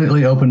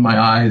completely opened my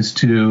eyes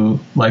to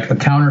like a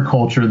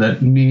counterculture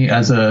that me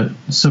as a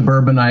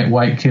suburbanite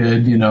white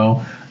kid,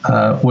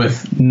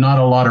 with not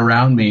a lot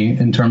around me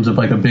in terms of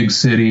like a big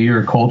city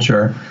or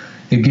culture,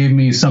 it gave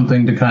me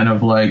something to kind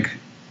of like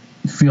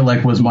feel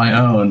like was my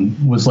own,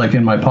 was like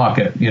in my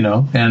pocket,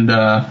 and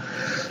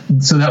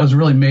so that was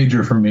really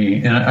major for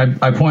me. And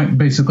I point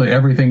basically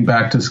everything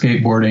back to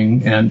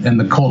skateboarding and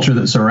the culture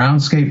that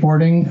surrounds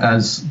skateboarding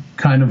as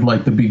kind of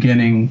like the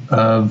beginning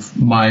of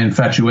my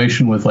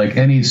infatuation with like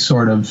any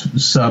sort of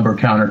sub or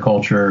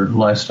counterculture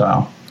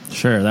lifestyle.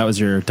 Sure, that was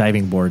your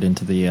diving board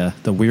into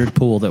the weird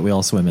pool that we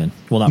all swim in.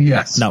 Well,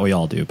 not we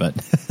all do, but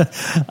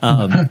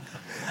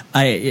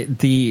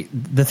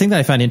the thing that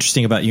I find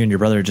interesting about you and your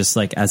brother, just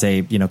like as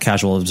a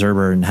casual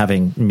observer and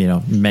having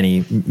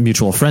many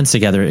mutual friends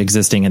together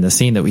existing in the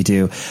scene that we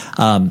do,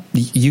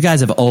 you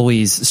guys have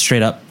always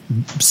straight up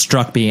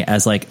struck me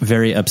as like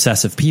very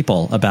obsessive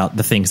people about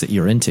the things that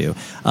you're into,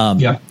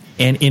 and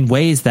in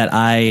ways that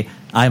I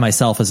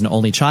myself as an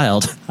only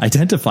child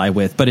identify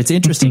with. But it's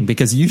interesting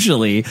because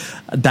usually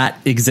that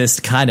exists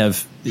kind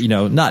of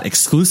not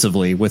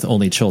exclusively with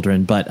only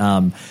children, but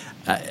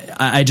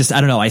I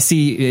don't know. I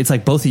see it's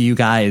like both of you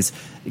guys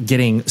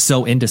getting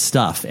so into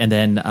stuff, and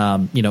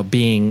then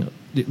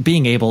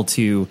being able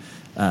to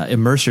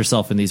immerse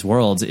yourself in these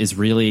worlds is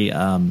really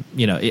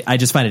I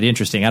just find it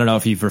interesting. I don't know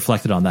if you've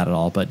reflected on that at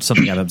all, but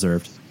something I've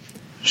observed.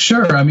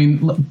 Sure. I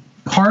mean,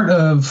 part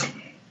of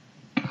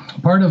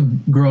part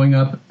of growing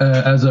up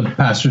as a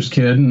pastor's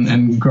kid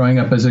and growing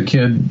up as a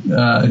kid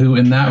who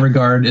in that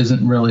regard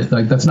isn't really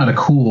like, that's not a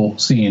cool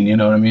scene. You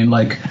know what I mean?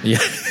 Like Yeah.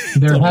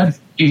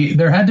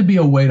 there had to be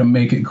a way to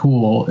make it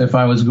cool if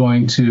I was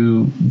going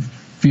to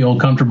feel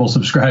comfortable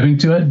subscribing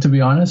to it, to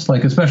be honest,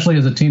 like especially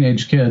as a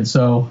teenage kid.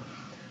 So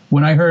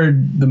when I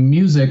heard the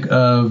music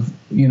of,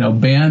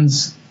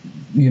 bands,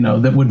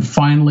 that would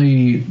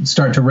finally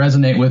start to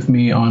resonate with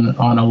me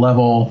on a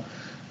level,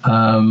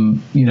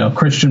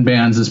 Christian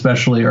bands,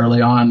 especially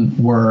early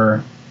on,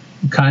 were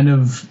kind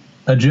of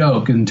a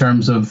joke in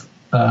terms of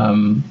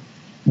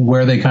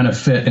where they kind of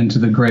fit into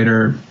the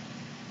greater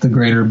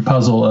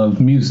puzzle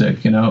of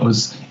music. It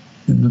was,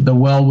 the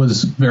well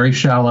was very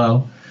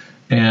shallow,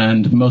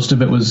 and most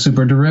of it was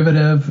super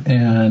derivative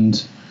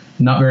and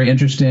not very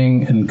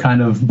interesting and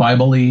kind of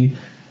Bible-y.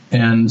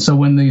 And so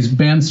when these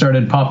bands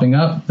started popping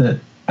up that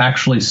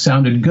actually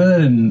sounded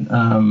good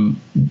and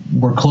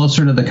were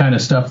closer to the kind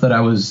of stuff that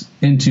I was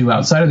into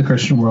outside of the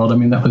Christian world, I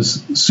mean, that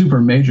was super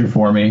major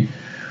for me.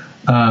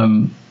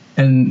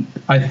 And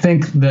I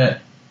think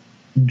that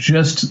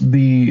just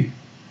the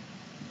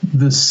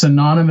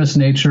synonymous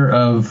nature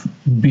of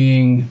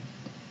being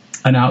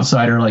an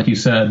outsider, like you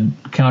said,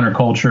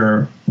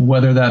 counterculture,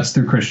 whether that's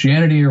through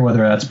Christianity or whether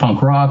that's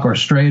punk rock or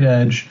straight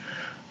edge,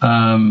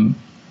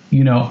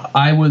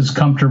 I was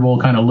comfortable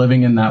kind of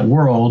living in that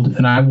world,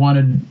 and I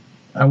wanted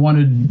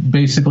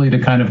basically to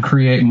kind of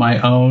create my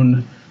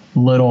own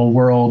little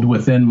world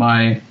within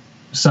my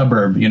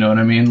suburb, you know what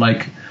I mean?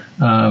 Like,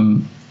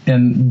 and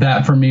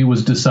that for me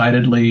was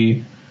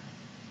decidedly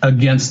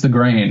against the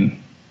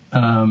grain.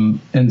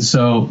 And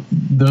so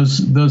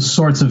those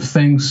sorts of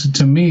things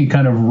to me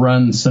kind of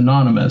run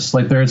synonymous.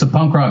 Like there's a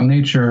punk rock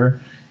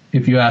nature,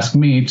 if you ask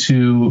me,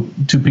 to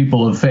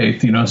people of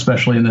faith,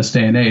 especially in this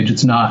day and age.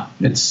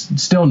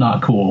 It's still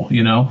not cool,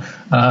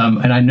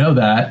 and I know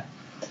that.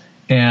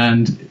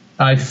 And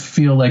I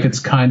feel like it's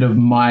kind of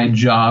my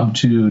job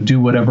to do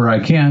whatever I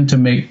can to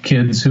make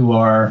kids who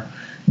are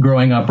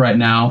growing up right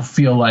now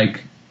feel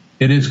like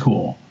it is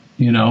cool,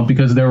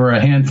 because there were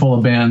a handful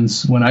of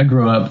bands when I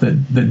grew up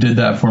that did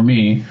that for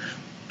me.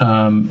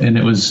 And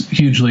it was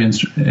hugely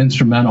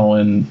instrumental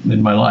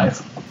in my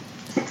life.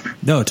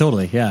 No,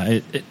 totally.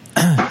 Yeah.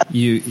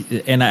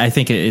 And I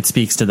think it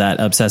speaks to that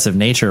obsessive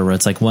nature where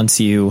it's like once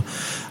you,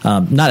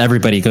 not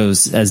everybody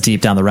goes as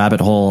deep down the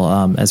rabbit hole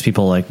as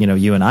people like,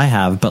 you and I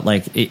have, but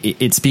like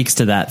it speaks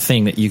to that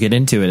thing that you get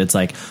into it. It's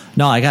like,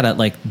 no, I gotta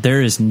like,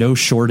 there is no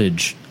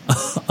shortage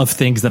of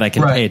things that I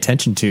can pay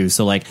attention to.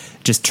 So like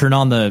just turn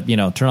on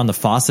the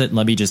faucet and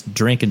let me just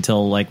drink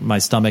until like my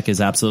stomach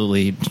is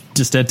absolutely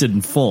distended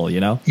and full,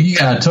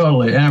 Yeah,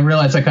 totally. And I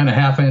realize I kind of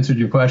half answered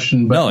your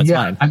question, but no, it's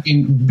fine. I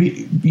mean,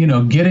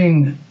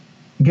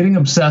 getting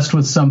obsessed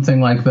with something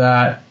like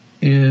that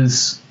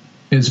is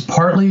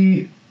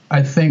partly,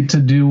 I think, to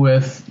do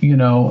with,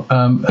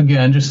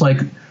 again, just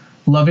like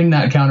loving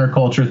that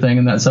counterculture thing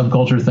and that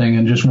subculture thing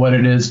and just what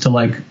it is to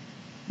like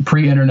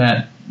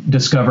pre-internet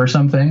discover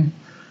something.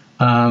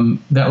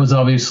 That was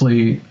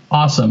obviously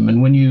awesome.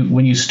 And when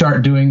you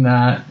start doing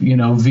that,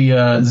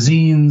 via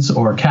zines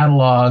or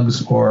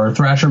catalogs or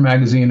Thrasher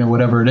magazine or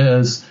whatever it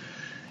is,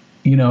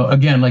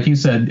 again, like you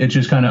said, it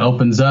just kind of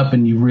opens up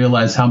and you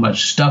realize how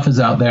much stuff is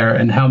out there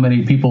and how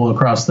many people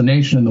across the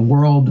nation and the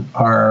world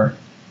are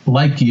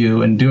like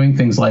you and doing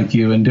things like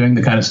you and doing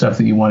the kind of stuff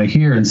that you want to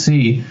hear and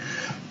see.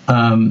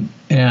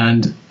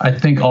 And I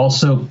think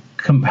also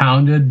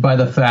compounded by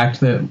the fact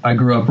that I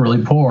grew up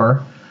really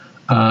poor,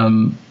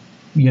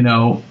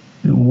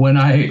 when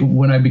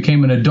I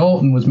became an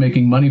adult and was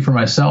making money for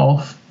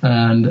myself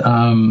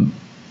and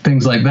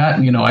things like that,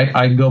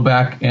 I go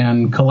back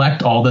and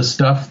collect all this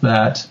stuff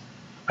that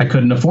I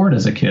couldn't afford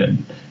as a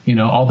kid.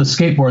 All the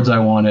skateboards I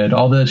wanted,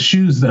 all the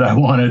shoes that I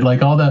wanted,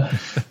 like all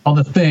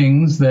the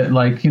things that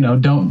like,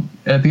 don't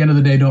at the end of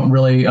the day don't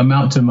really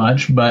amount to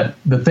much, but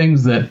the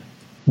things that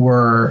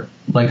were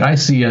like I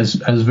see as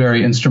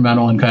very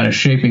instrumental in kind of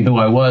shaping who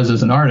I was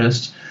as an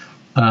artist.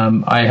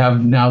 I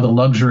have now the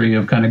luxury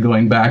of kind of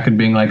going back and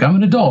being like, I'm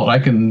an adult. I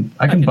can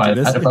buy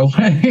that if I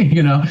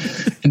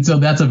want, And so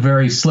that's a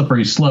very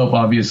slippery slope,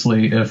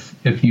 obviously,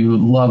 if you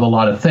love a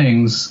lot of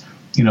things.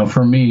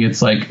 For me,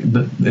 it's like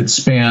it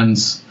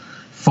spans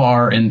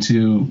far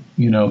into,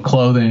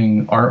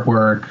 clothing,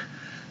 artwork,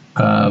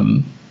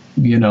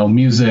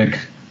 music.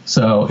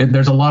 So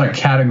there's a lot of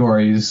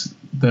categories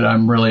that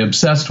I'm really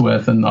obsessed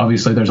with. And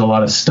obviously there's a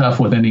lot of stuff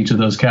within each of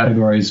those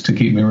categories to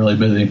keep me really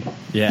busy.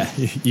 Yeah.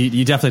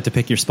 You definitely have to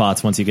pick your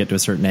spots once you get to a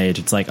certain age.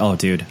 It's like, oh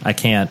dude, I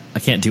can't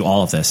do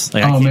all of this.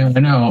 Like, man, I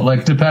know.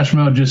 Like Depeche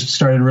Mode just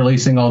started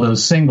releasing all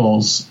those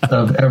singles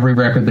of every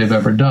record they've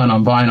ever done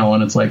on vinyl.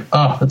 And it's like,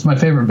 oh, that's my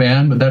favorite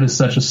band, but that is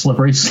such a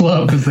slippery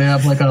slope because they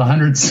have like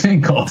 100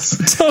 singles.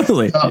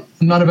 Totally. So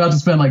I'm not about to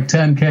spend like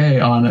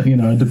 $10K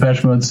on,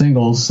 Depeche Mode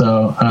singles.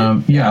 So,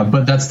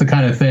 but that's the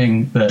kind of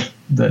thing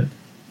that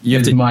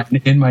in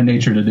my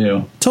nature to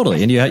do.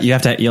 Totally. And you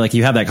have to,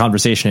 you have that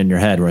conversation in your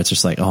head where it's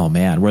just like, oh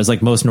man, whereas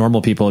like most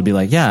normal people would be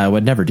like, yeah, I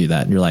would never do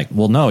that. And you're like,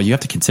 well, no, you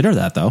have to consider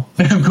that though.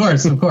 Of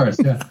course.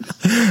 Yeah.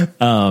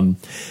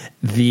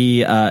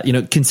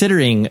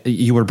 Considering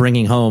you were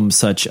bringing home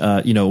such,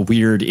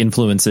 weird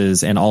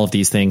influences and all of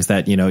these things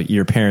that,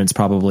 your parents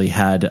probably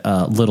had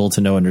little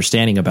to no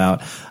understanding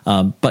about.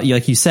 But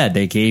like you said,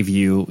 they gave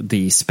you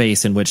the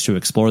space in which to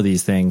explore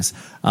these things.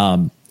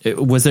 Do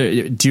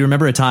you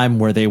remember a time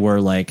where they were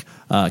like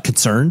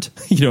concerned,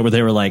 where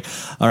they were like,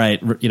 all right,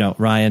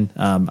 Ryan,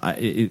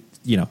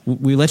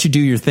 we let you do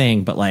your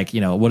thing, but like,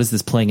 what is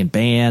this playing in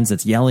bands?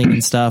 It's yelling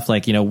and stuff.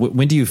 Like,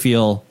 when do you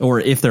feel, or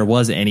if there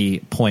was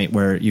any point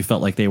where you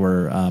felt like they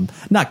were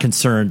not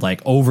concerned,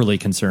 like overly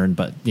concerned,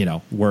 but,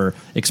 were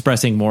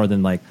expressing more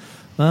than like,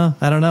 I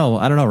don't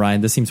know,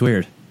 Ryan, this seems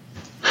weird.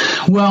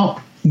 Well,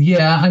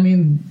 yeah, I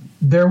mean,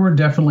 there were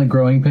definitely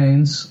growing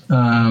pains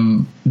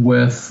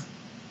with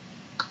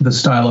the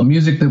style of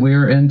music that we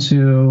were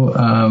into,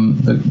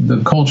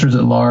 the cultures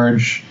at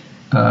large.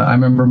 I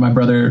remember my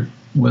brother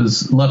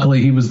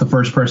luckily he was the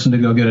first person to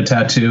go get a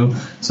tattoo,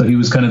 so he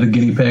was kind of the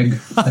guinea pig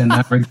in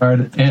that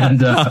regard.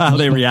 And how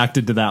they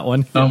reacted to that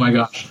one. Oh my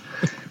gosh.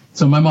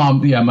 So my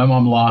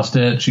mom lost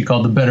it. She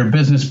called the Better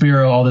Business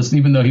Bureau, all this,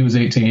 even though he was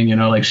 18,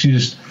 like she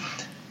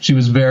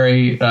was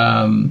very,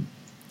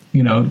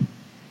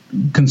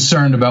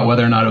 concerned about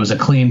whether or not it was a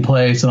clean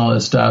place and all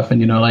this stuff.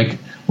 And, like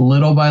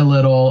little by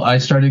little, I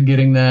started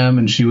getting them,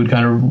 and she would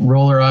kind of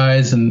roll her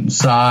eyes and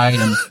sigh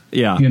and,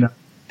 yeah,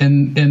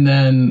 and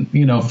then,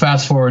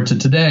 fast forward to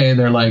today,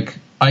 they're like,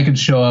 I could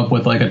show up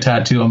with like a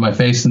tattoo on my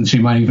face and she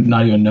might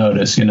not even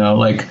notice, they've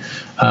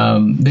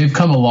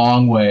come a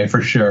long way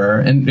for sure.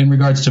 And in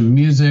regards to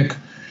music,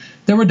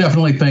 there were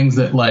definitely things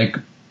that like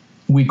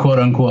we quote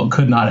unquote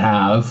could not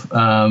have.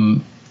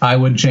 I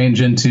would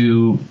change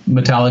into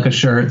Metallica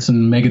shirts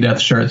and Megadeth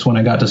shirts when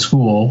I got to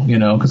school,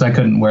 because I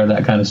couldn't wear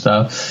that kind of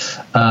stuff.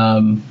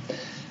 And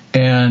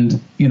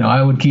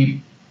I would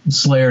keep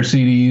Slayer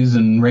CDs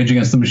and Rage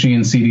Against the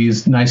Machine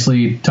CDs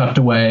nicely tucked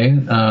away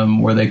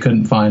where they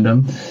couldn't find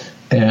them.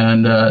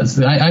 And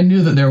I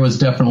knew that there was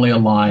definitely a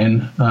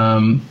line.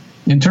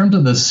 In terms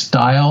of the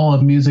style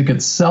of music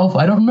itself,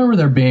 I don't remember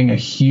there being a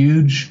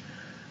huge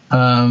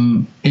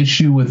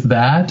issue with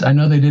that. I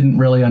know they didn't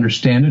really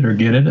understand it or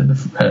get it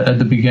at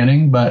the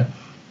beginning, but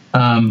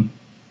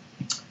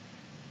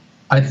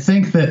I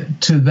think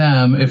that to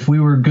them, if we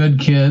were good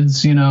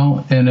kids,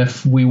 and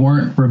if we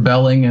weren't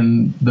rebelling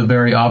in the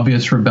very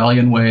obvious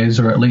rebellion ways,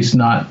 or at least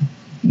not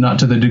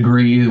to the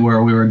degree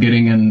where we were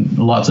getting in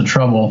lots of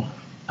trouble,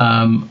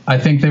 I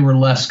think they were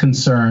less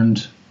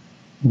concerned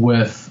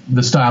with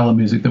the style of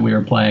music that we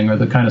were playing or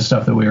the kind of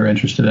stuff that we were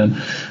interested in.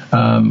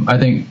 I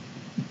think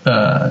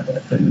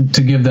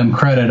to give them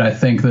credit, I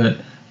think that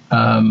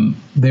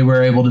they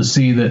were able to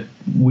see that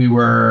we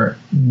were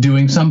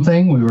doing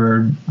something, we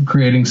were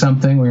creating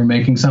something, we were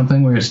making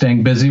something, we were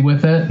staying busy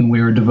with it, and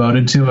we were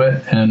devoted to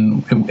it,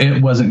 and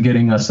it wasn't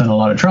getting us in a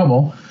lot of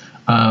trouble.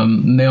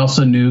 And they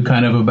also knew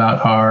kind of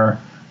about our,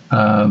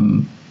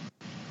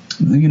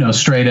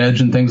 straight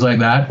edge and things like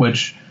that,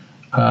 which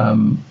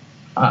I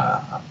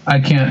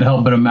can't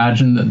help but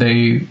imagine that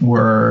they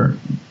were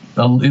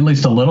at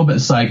least a little bit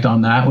psyched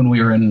on that when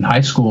we were in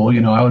high school.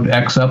 I would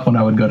X up when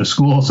I would go to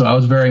school, so I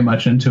was very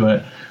much into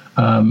it.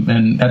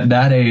 And at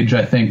that age,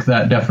 I think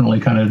that definitely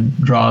kind of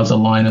draws a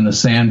line in the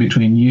sand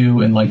between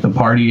you and like the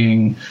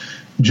partying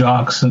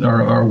jocks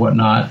or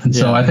whatnot. And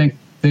so I think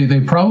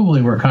they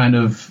probably were kind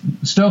of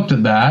stoked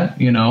at that.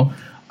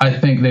 I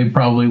think they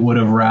probably would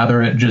have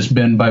rather it just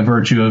been by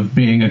virtue of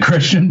being a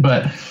Christian,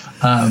 but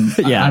I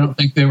don't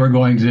think they were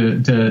going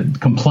to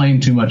complain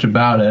too much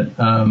about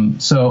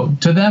it. So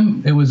to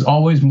them, it was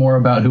always more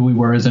about who we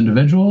were as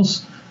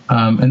individuals.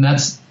 And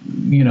that's,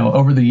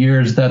 over the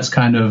years, that's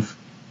kind of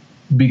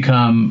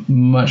become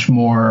much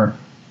more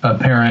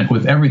apparent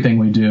with everything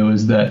we do,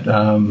 is that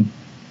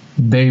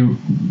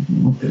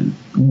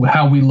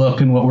how we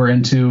look and what we're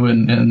into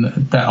and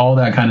that all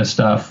that kind of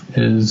stuff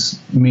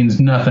means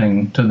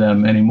nothing to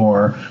them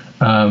anymore,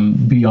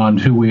 beyond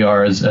who we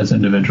are as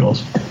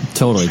individuals.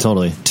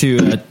 Totally.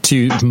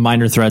 Two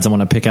minor threads I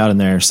want to pick out in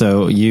there.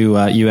 So you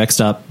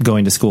X'd up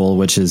going to school,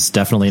 which is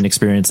definitely an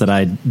experience that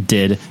I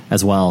did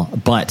as well.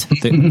 But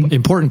the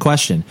important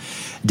question,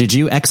 did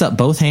you X up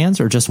both hands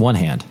or just one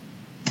hand?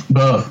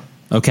 Both.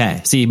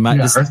 Okay. See,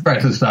 Earth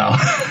practice style.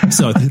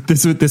 So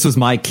this was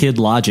my kid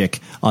logic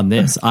on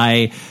this.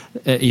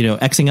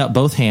 Xing up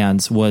both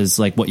hands was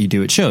like what you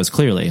do at shows,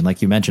 clearly, and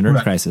like you mentioned,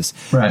 Earth Crisis.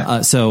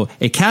 Right. So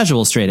a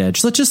casual straight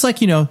edge, just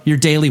like your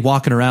daily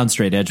walking around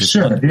straight edge,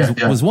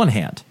 was one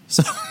hand.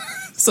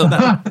 So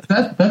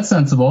that's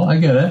sensible. I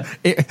get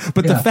it.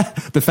 But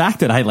the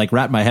fact that I like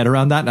wrapped my head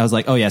around that, and I was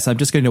like, oh yes, I'm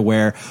just going to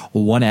wear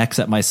 1X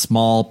at my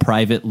small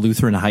private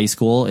Lutheran high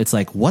school. It's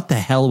like, what the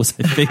hell was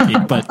I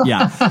thinking? But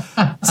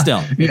yeah,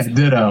 still. Yeah,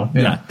 ditto.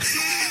 Yeah.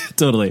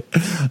 Totally.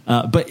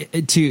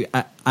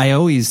 I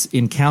always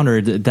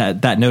encountered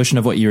that notion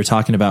of what you were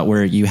talking about,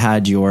 where you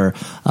had your,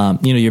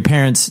 your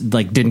parents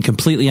like didn't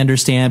completely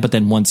understand, but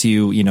then once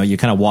you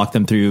kind of walk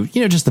them through,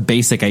 just the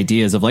basic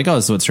ideas of like, oh,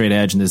 so it's straight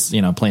edge and this,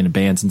 playing in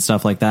bands and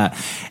stuff like that.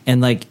 And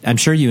like, I'm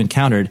sure you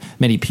encountered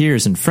many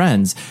peers and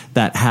friends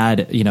that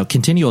had,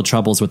 continual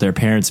troubles with their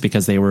parents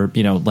because they were,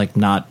 like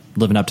not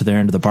living up to their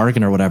end of the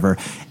bargain or whatever.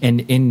 And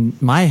in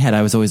my head,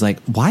 I was always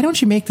like, why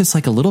don't you make this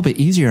like a little bit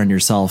easier on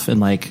yourself and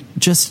like,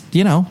 just,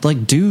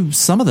 like do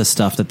some of the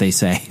stuff that they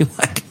say.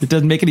 Like, it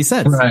doesn't make any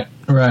sense.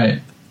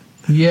 Right.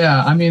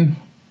 Yeah. I mean,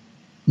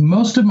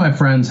 most of my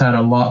friends had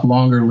a lot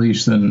longer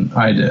leash than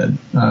I did.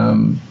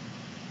 For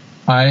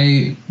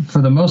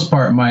the most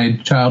part, my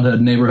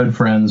childhood neighborhood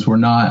friends were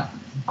not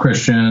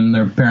Christian.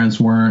 Their parents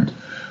weren't.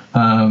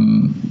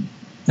 And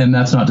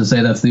that's not to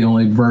say that's the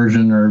only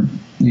version or,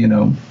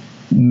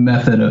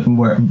 method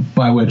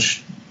by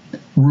which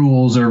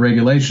rules or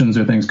regulations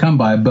or things come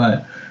by.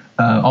 But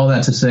all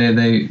that to say,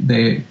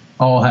 they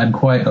all had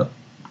quite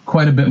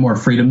a bit more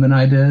freedom than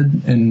I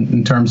did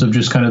in terms of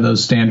just kind of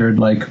those standard,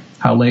 like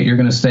how late you're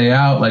going to stay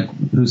out, like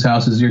whose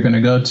houses you're going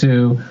to go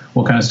to,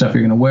 what kind of stuff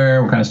you're going to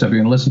wear, what kind of stuff you're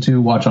going to listen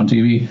to, watch on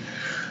TV.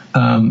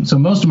 So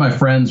most of my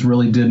friends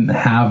really didn't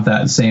have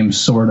that same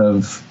sort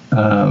of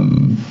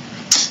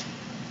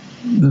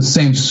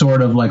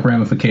like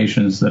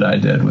ramifications that I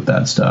did with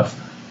that stuff.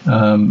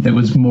 It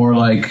was more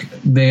like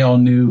they all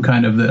knew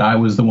kind of that I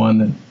was the one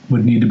that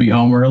would need to be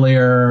home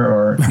earlier,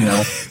 or,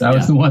 I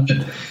was the one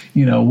that,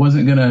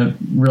 wasn't going to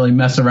really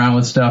mess around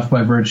with stuff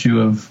by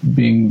virtue of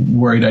being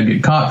worried I'd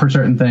get caught for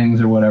certain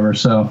things or whatever.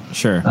 So,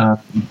 sure.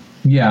 For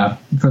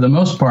the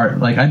most part,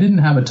 like I didn't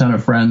have a ton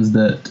of friends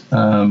that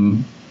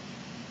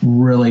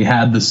really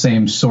had the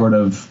same sort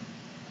of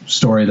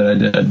story that I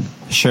did.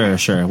 Sure.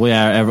 Well,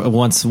 yeah.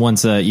 Once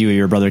you or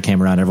your brother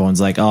came around,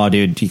 everyone's like, "Oh,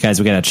 dude, you guys,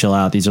 we gotta chill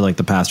out. These are like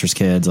the pastor's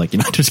kids." Like,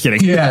 just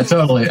kidding. Yeah,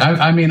 totally.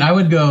 I mean, I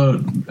would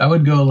go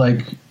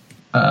like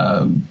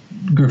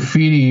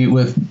graffiti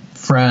with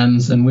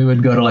friends, and we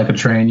would go to like a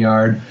train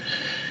yard,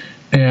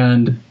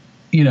 and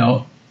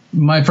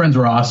my friends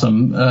were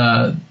awesome,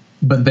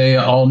 but they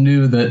all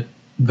knew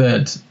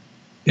that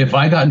if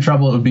I got in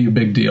trouble, it would be a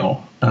big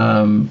deal,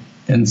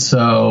 and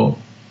so.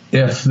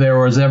 If there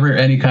was ever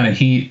any kind of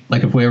heat,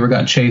 like if we ever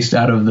got chased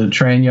out of the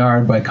train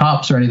yard by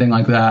cops or anything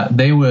like that,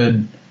 they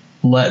would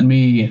let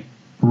me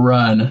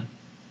run,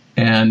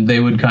 and they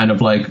would kind of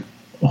like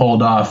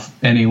hold off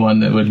anyone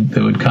that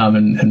would come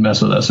and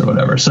mess with us or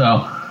whatever.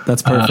 So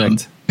that's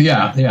perfect.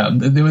 Yeah.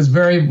 It was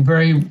very,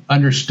 very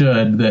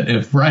understood that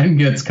if Ryan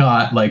gets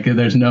caught, like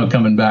there's no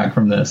coming back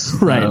from this.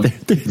 Right.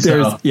 There's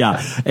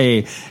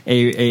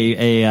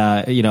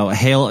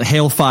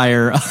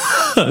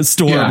hailfire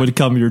storm would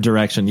come your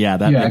direction.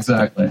 Yeah.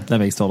 Exactly. That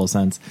makes total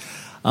sense.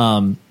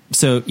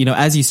 So,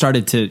 as you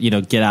started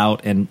to, get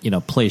out and,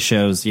 play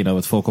shows,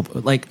 with Focal,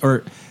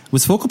 or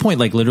was Focal Point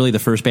like literally the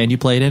first band you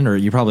played in, or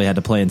you probably had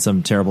to play in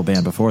some terrible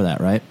band before that,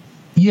 right?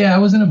 Yeah, I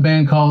was in a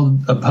band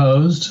called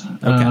Opposed.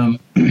 Okay.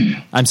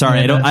 I'm sorry.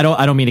 I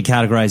don't mean to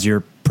categorize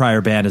your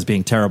prior band as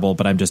being terrible,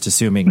 but I'm just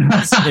assuming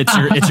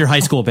it's your high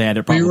school band.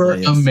 It probably we were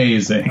is.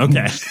 Amazing.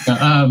 Okay.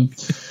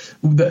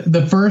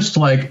 The first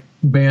like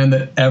band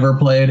that ever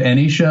played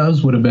any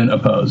shows would have been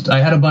Opposed. I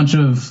had a bunch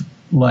of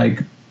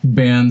like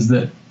bands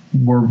that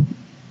were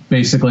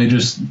basically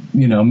just,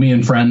 me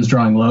and friends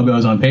drawing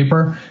logos on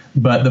paper.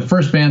 But the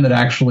first band that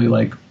actually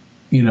like,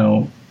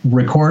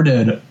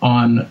 recorded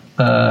on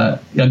a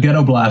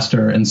ghetto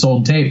blaster and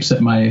sold tapes at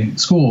my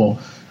school.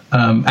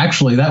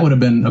 Actually, that would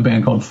have been a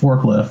band called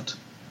Forklift,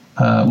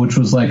 which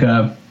was like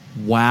a...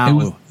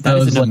 Wow. That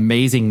is an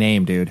amazing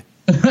name, dude.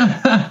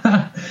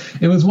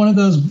 It was one of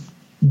those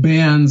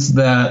bands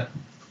that...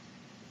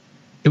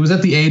 It was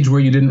at the age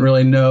where you didn't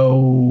really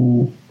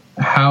know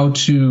how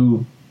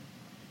to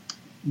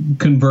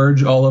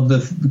converge all of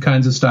the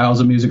kinds of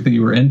styles of music that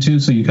you were into,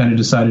 so you kind of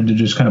decided to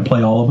just kind of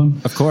play all of them.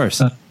 Of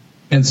course.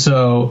 And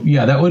so,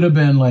 that would have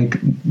been like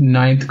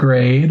 9th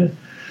grade.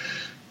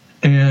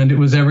 And it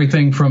was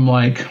everything from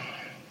like,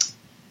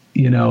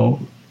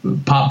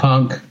 pop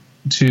punk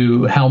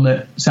to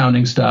Helmet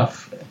sounding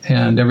stuff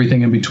and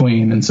everything in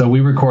between. And so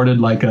we recorded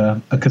like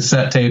a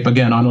cassette tape,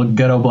 again, on a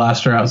ghetto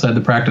blaster outside the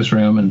practice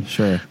room. And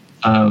sure.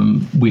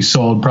 We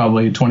sold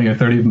probably 20 or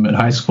 30 of them at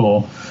high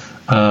school.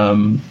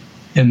 And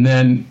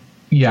then,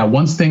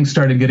 once things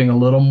started getting a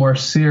little more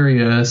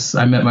serious,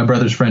 I met my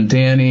brother's friend,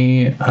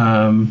 Danny.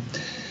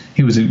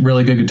 He was a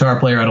really good guitar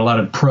player, had a lot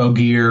of pro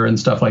gear and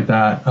stuff like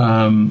that.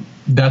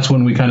 That's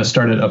when we kind of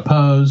started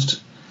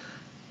Opposed.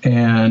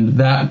 And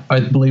that, I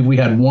believe we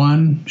had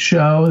one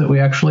show that we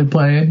actually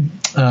played.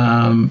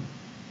 And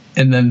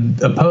then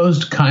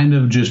Opposed kind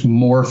of just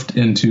morphed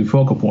into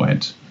Focal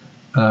Point.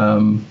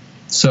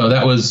 So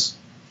that was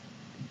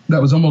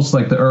that was almost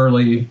like the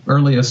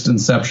earliest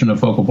inception of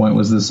Focal Point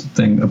was this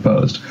thing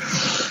Opposed.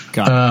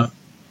 Got it.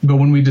 But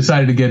when we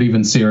decided to get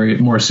even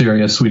more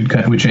serious, we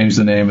changed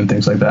the name and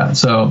things like that.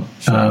 So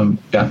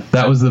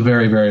that was the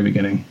very, very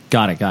beginning.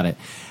 Got it.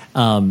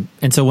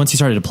 And so once you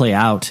started to play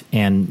out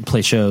and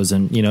play shows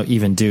and,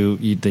 even do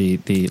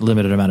the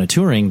limited amount of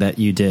touring that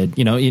you did,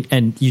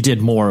 and you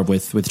did more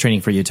with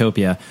training for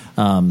Utopia,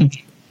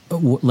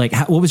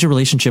 what was your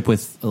relationship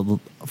with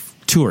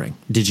touring?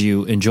 Did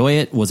you enjoy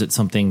it? Was it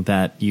something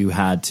that you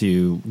had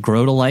to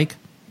grow to like?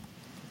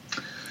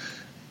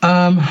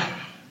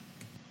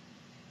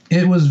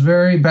 It was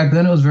back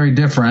then it was very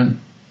different.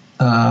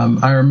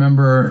 I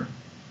remember,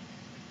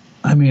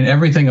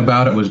 everything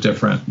about it was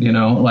different,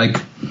 like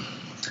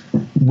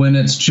when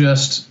it's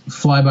just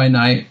fly by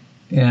night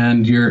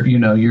and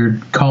you're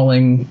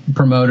calling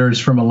promoters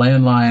from a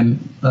landline,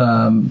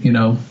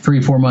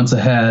 3-4 months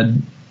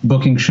ahead,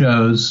 booking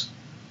shows.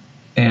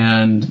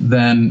 And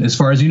then as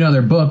far as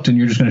they're booked and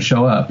you're just going to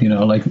show up,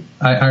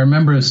 I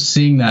remember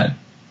seeing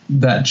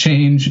that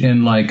change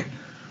in like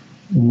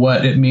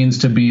what it means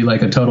to be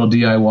like a total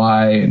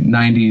DIY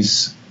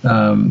 90s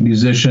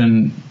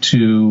musician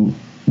to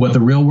what the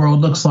real world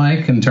looks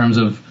like in terms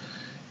of,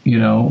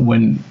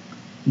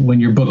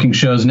 when you're booking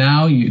shows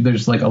now,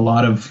 there's like a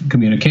lot of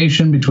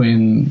communication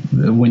between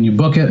when you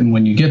book it and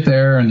when you get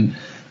there. And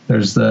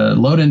there's the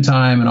load in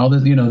time and all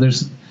this,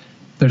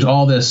 there's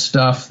all this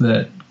stuff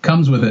that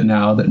comes with it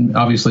now that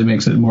obviously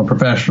makes it more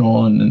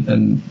professional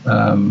and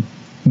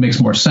makes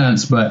more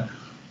sense. But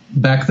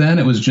back then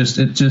it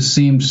just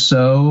seemed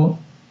so,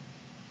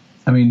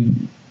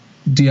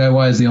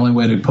 DIY is the only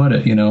way to put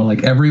it,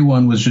 like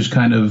everyone was just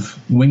kind of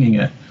winging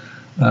it.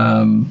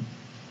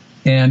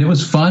 And it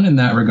was fun in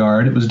that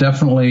regard. It was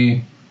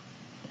definitely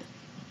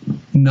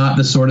not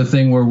the sort of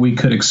thing where we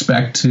could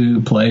expect to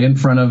play in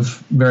front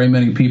of very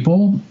many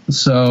people.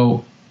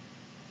 So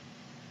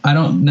I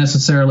don't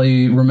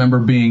necessarily remember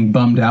being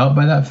bummed out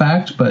by that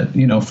fact, but,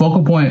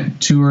 Focal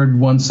Point toured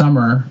one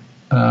summer,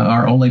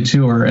 our only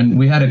tour, and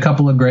we had a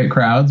couple of great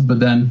crowds, but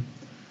then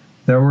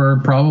there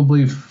were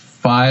probably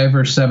 5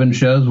 or 7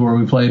 shows where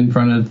we played in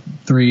front of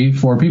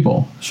 3-4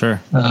 people. Sure.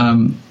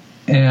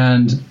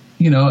 And,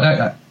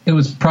 it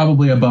was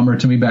probably a bummer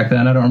to me back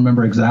then. I don't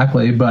remember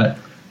exactly, but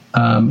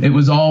it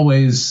was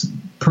always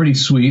pretty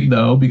sweet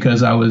though,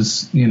 because I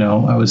was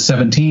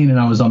 17 and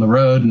I was on the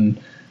road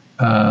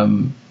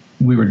and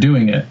we were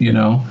doing it,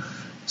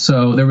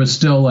 so there was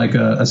still like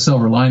a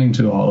silver lining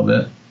to all of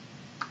it.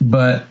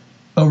 But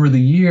over the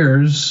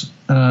years,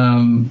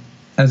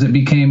 as it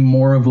became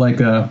more of like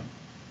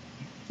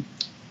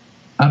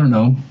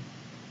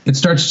it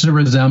starts to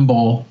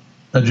resemble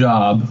a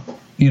job.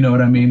 You know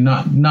what I mean?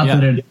 Not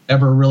that it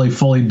ever really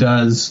fully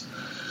does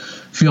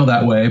feel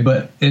that way,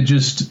 but it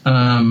just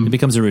it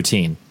becomes a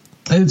routine.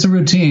 It's a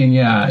routine,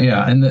 yeah,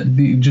 and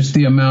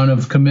the amount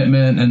of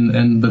commitment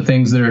and the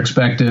things that are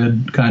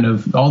expected, kind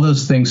of all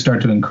those things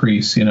start to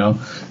increase, and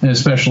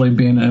especially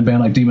being in a band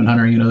like Demon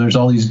Hunter, there's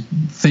all these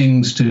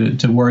things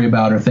to worry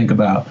about or think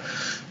about.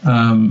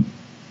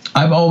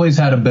 I've always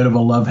had a bit of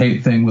a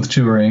love-hate thing with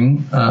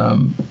touring.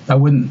 I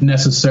wouldn't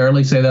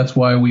necessarily say that's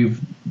why we've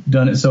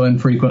done it so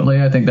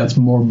infrequently. I think that's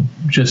more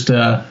just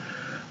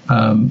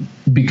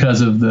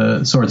because of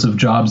the sorts of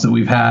jobs that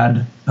we've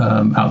had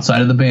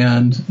outside of the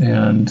band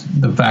and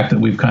the fact that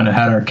we've kind of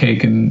had our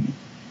cake and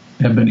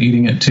have been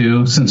eating it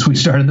too since we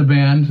started the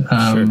band.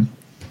 Sure.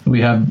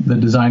 We have the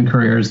design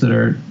careers that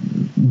are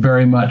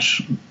very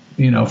much,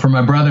 for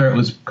my brother, it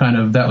was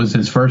that was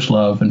his first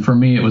love. And for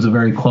me, it was a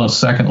very close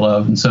second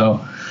love. And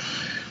so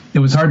it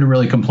was hard to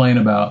really complain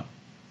about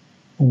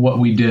what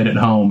we did at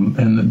home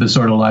and the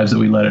sort of lives that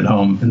we led at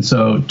home. And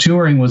so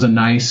touring was a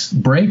nice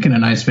break and a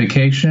nice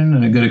vacation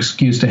and a good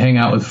excuse to hang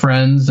out with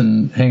friends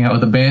and hang out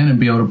with the band and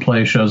be able to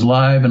play shows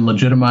live and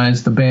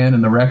legitimize the band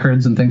and the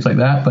records and things like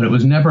that. But it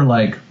was never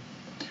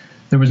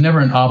there was never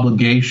an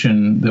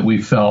obligation that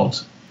we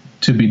felt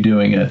to be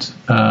doing it.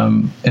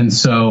 And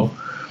so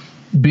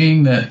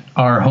being that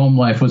our home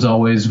life was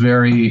always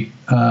we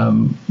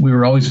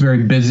were always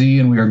very busy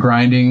and we were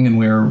grinding and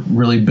we were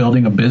really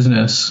building a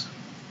business,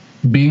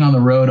 being on the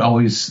road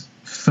always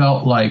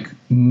felt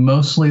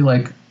mostly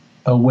like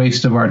a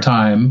waste of our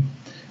time.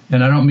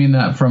 And I don't mean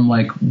that from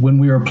when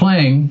we were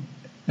playing,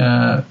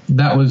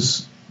 that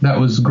was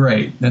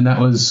great. And that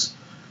was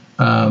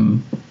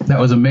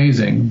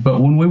amazing. But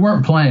when we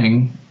weren't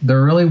playing,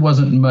 there really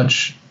wasn't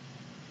much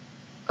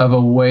of a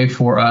way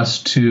for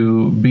us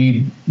to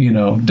be,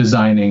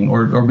 designing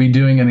or be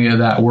doing any of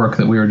that work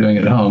that we were doing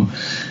at home.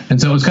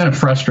 And so it was kind of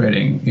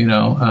frustrating,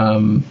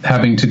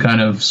 having to kind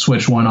of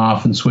switch one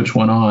off and switch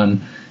one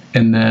on.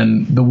 And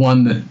then the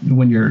one that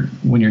when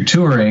you're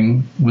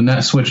touring, when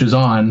that switches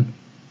on,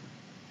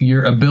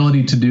 your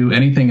ability to do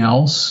anything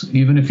else,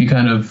 even if you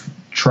kind of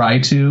try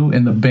to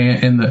in the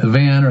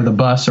van or the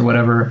bus or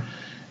whatever,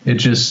 it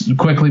just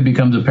quickly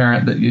becomes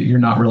apparent that you're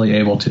not really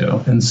able to.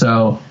 And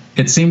so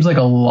it seems like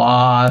a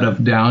lot of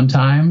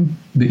downtime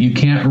that you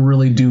can't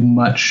really do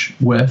much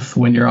with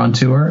when you're on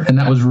tour. And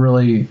that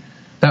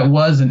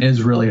was and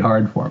is really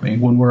hard for me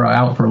when we're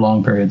out for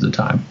long periods of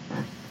time.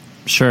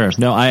 Sure.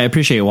 No, I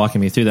appreciate you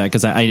walking me through that,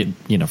 because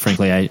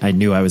frankly, I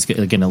knew I was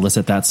going to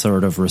elicit that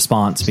sort of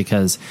response,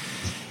 because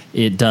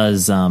it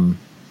does.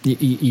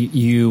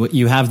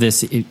 You have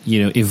this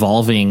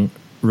evolving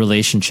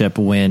relationship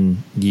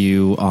when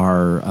you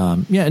are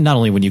not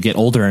only when you get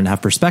older and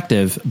have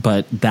perspective,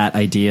 but that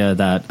idea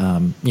that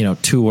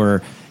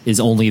tour is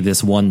only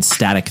this one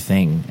static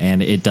thing,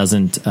 and it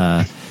doesn't.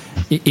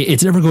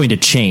 It's never going to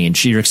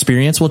change. Your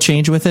experience will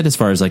change with it, as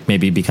far as like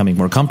maybe becoming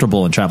more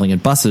comfortable and traveling in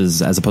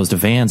buses as opposed to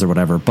vans or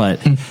whatever.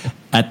 But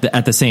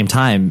at the same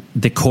time,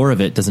 the core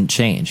of it doesn't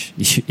change.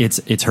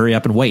 It's hurry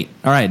up and wait.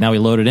 All right, now we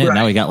load it in. Right.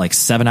 Now we got like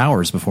 7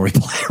 hours before we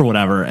play or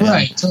whatever.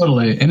 Right,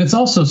 totally. And it's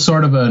also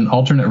sort of an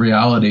alternate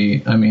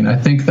reality. I mean, I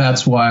think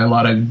that's why a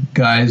lot of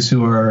guys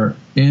who are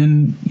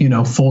in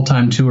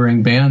full-time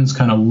touring bands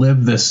kind of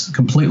live this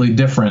completely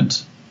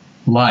different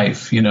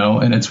life,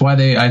 and it's why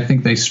I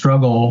think they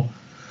struggle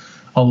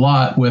a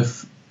lot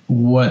with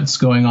what's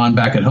going on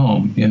back at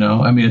home.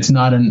 I mean,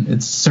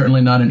 it's certainly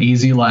not an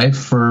easy life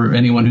for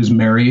anyone who's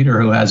married or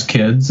who has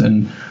kids.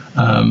 And,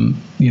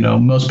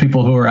 most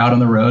people who are out on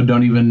the road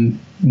don't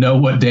even know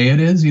what day it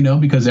is,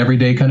 because every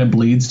day kind of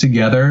bleeds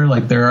together.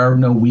 Like, there are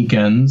no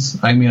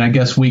weekends. I mean, I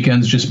guess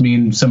weekends just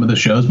mean some of the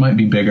shows might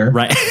be bigger,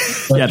 right?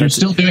 But yeah, they're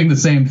still doing the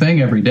same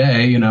thing every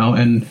day,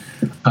 and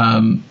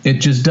it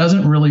just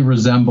doesn't really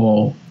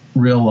resemble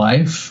real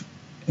life.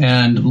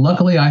 And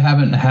luckily I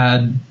haven't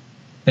had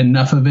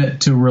enough of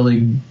it to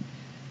really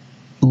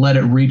let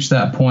it reach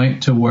that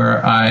point to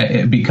where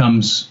it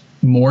becomes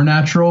more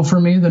natural for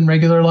me than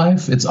regular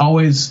life. It's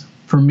always,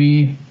 for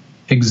me,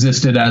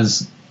 existed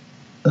as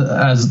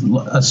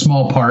a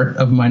small part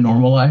of my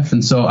normal life.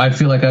 And so I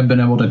feel like I've been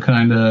able to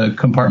kind of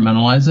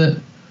compartmentalize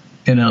it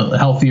in a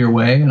healthier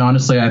way. And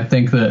honestly, I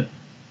think that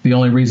the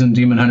only reason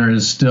Demon Hunter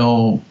is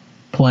still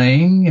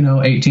playing,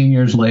 18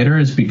 years later,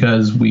 is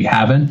because we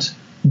haven't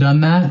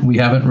done that. We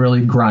haven't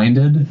really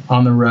grinded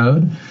on the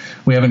road.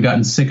 We haven't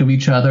gotten sick of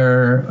each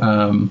other.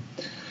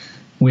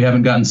 We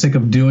haven't gotten sick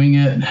of doing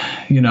it,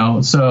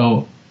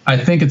 So I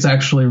think it's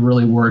actually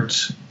really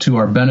worked to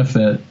our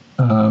benefit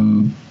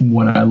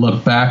when I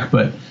look back.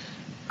 But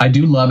I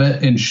do love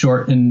it in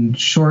short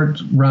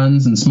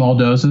runs and small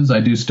doses. I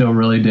do still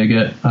really dig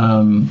it.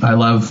 I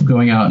love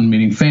going out and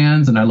meeting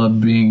fans, and I love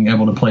being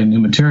able to play new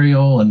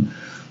material. And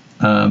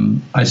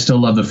I still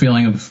love the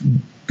feeling of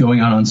going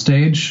out on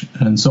stage.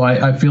 And so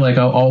I feel like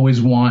I'll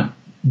always want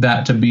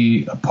that to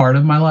be a part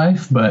of my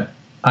life, but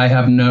I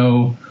have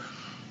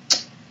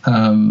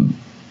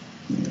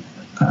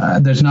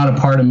there's not a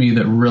part of me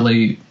that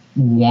really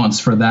wants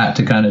for that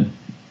to kind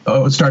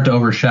of start to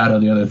overshadow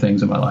the other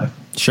things in my life.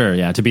 Sure,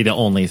 yeah, to be the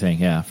only thing,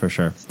 yeah, for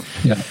sure.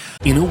 Yeah.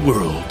 In a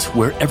world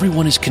where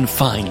everyone is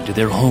confined to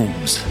their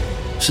homes,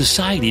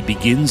 society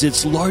begins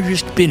its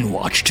largest binge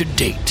watch to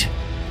date.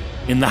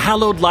 In the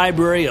hallowed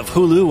library of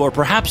Hulu, or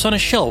perhaps on a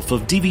shelf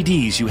of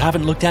DVDs you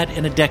haven't looked at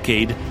in a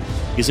decade,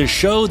 is a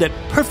show that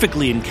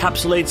perfectly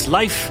encapsulates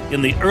life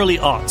in the early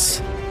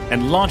aughts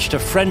and launched a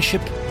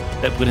friendship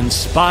that would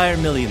inspire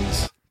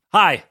millions.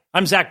 Hi,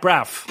 I'm Zach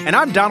Braff. And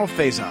I'm Donald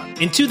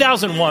Faison. In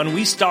 2001,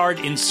 we starred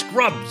in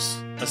Scrubs,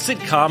 a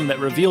sitcom that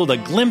revealed a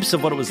glimpse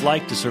of what it was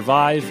like to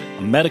survive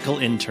a medical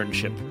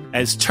internship.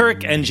 As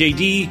Turk and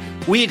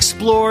JD, we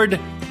explored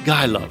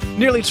guy love.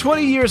 Nearly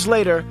 20 years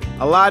later,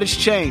 a lot has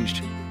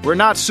changed. We're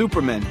not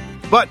Supermen,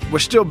 but we're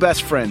still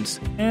best friends.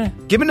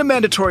 Given the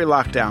mandatory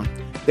lockdown,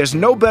 there's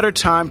no better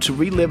time to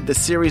relive the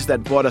series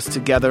that brought us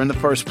together in the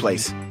first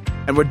place.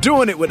 And we're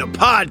doing it with a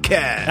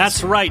podcast.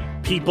 That's right,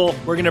 people.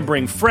 We're going to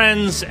bring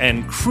friends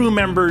and crew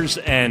members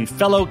and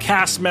fellow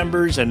cast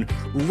members and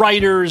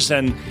writers.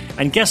 And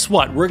guess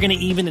what? We're going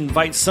to even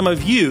invite some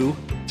of you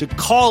to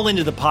call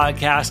into the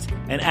podcast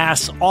and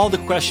ask all the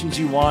questions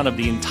you want of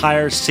the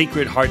entire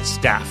Sacred Heart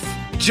staff.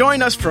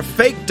 Join us for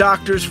Fake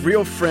Doctors,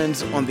 Real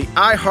Friends on the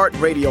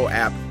iHeartRadio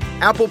app,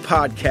 Apple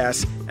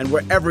Podcasts, and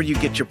wherever you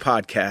get your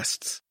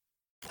podcasts.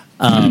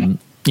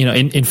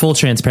 In full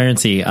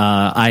transparency,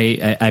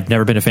 I've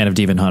never been a fan of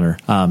Demon Hunter.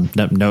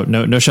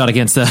 No shot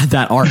against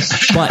that art,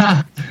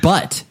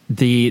 but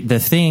the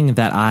thing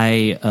that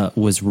I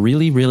was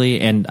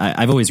really, and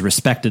I've always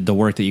respected the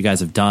work that you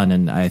guys have done,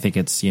 and I think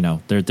it's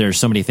there's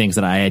so many things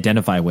that I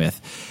identify with.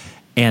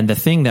 And the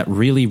thing that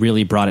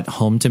really brought it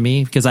home to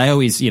me, because I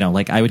always,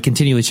 I would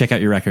continually check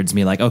out your records and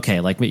be like, okay,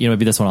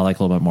 maybe this one I like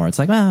a little bit more. It's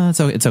like,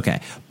 it's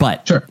okay.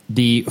 But sure.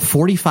 The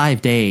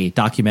 45-day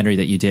documentary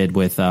that you did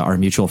with our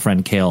mutual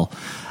friend Kale,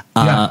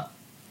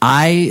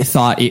 I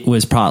thought it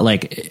was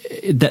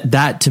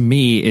that to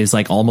me is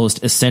like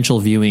almost essential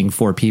viewing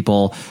for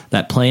people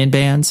that play in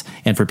bands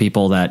and for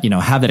people that,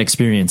 have that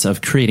experience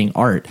of creating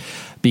art,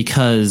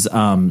 because,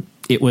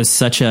 it was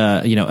such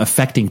a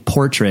affecting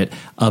portrait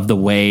of the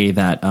way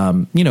that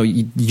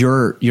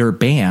your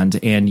band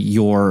and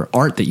your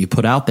art that you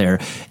put out there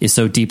is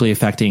so deeply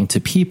affecting to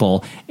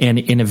people, and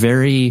in a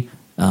very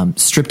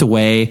stripped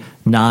away,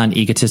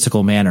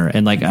 non-egotistical manner.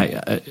 And like,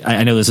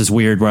 I know this is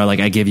weird where like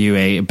I give you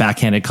a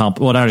backhanded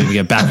well, I don't even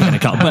get a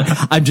backhanded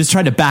but I'm just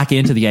trying to back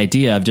into the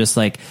idea of just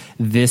like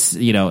this,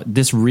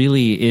 this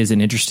really is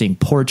an interesting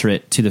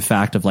portrait to the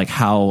fact of like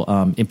how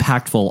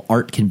impactful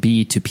art can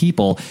be to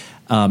people.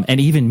 And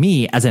even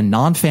me, as a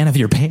non-fan of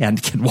your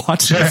band, can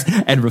watch this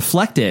and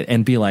reflect it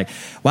and be like,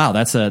 wow,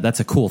 that's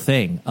a cool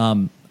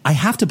thing. I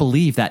have to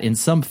believe that in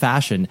some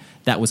fashion,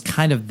 that was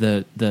kind of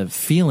the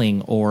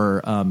feeling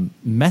or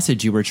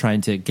message you were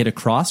trying to get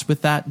across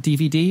with that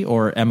DVD,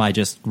 or am I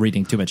just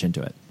reading too much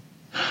into it?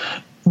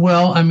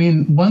 Well, I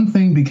mean, one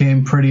thing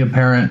became pretty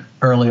apparent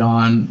early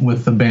on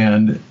with the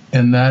band,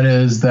 and that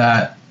is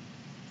that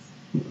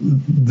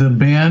the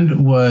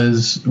band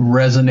was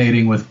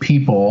resonating with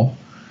people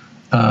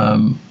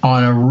on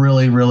a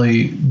really,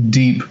 really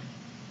deep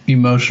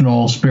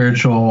emotional,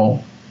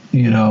 spiritual,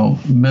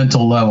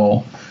 mental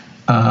level,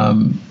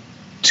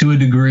 to a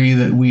degree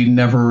that we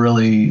never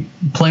really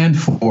planned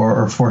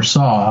for or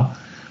foresaw.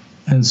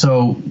 And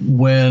so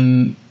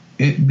when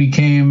it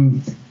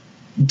became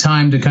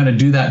time to kind of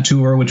do that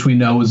tour, which we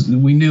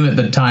knew at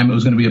the time it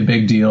was going to be a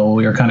big deal.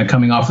 We were kind of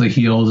coming off the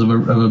heels of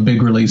a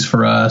big release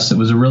for us. It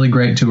was a really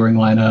great touring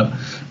lineup.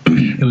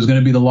 It was going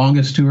to be the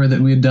longest tour that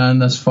we had done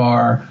thus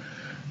far.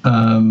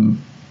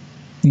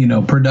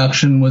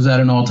 Production was at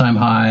an all-time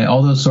high,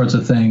 all those sorts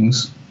of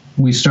things.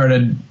 We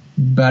started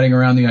batting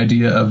around the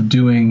idea of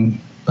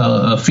doing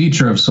a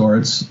feature of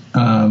sorts.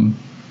 And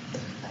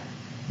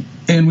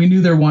we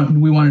knew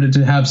we wanted it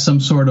to have some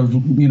sort of,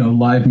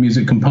 live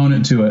music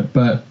component to it.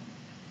 But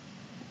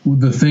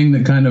the thing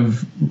that kind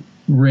of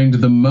ringed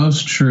the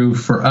most true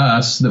for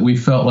us that we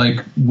felt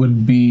like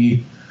would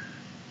be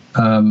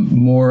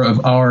more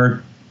of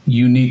our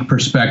unique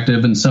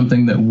perspective and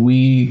something that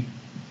we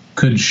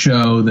could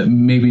show that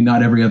maybe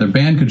not every other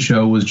band could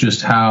show was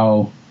just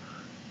how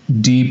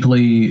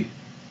deeply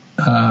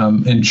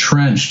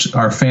entrenched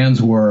our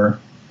fans were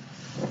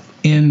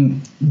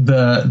in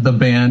the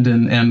band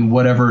and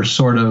whatever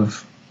sort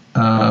of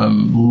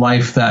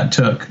life that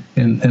took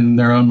in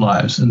their own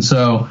lives. And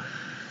so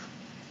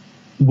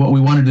what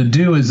we wanted to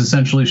do is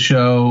essentially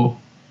show,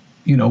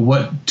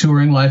 what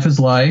touring life is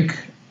like,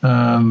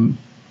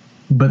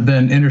 but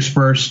then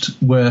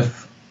interspersed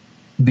with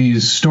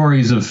these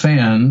stories of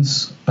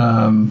fans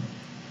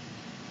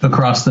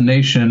across the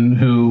nation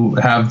who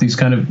have these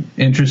kind of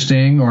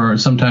interesting or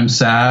sometimes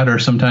sad or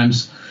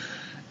sometimes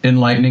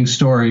enlightening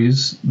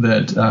stories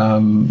that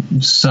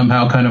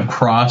somehow kind of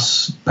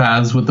cross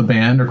paths with the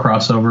band or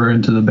cross over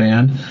into the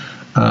band.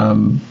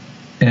 And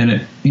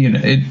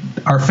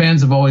our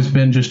fans have always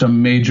been just a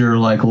major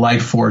like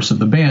life force of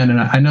the band. And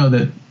I know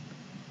that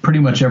pretty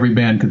much every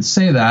band could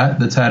say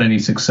that's had any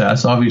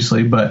success,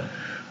 obviously, but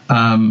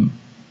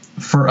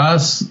for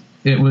us,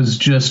 it was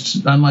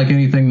just unlike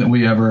anything that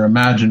we ever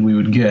imagined we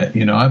would get.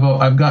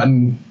 I've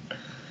gotten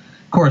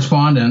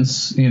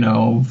correspondence,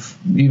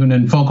 even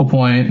in Focal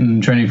Point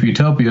and Training for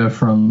Utopia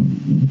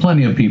from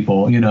plenty of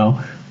people,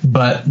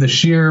 but the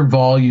sheer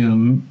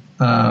volume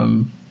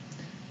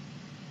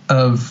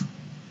of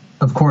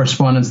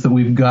correspondence that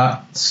we've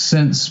got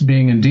since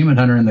being in Demon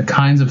Hunter and the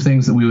kinds of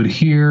things that we would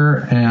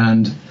hear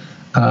and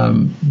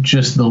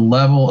just the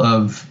level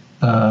of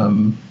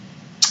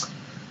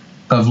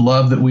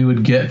love that we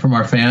would get from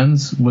our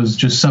fans was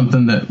just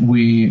something that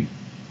we,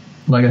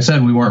 like I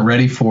said, we weren't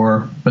ready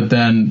for. But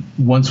then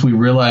once we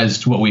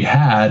realized what we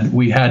had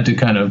to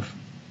kind of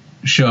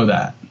show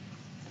that.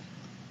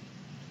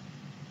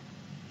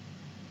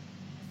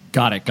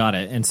 Got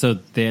it. And so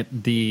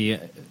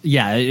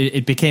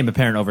it became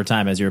apparent over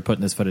time as you were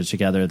putting this footage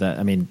together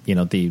that,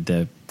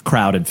 the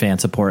crowd and fan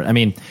support.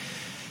 Playing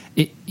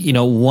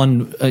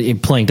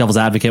devil's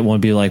advocate, one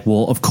would be like,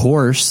 well, of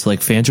course,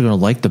 like fans are going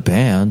to like the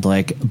band,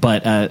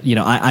 but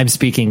I'm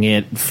speaking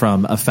it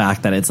from a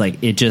fact that it's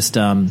like, it just,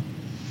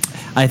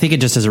 I think it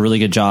just does a really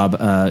good job,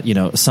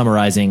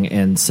 summarizing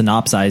and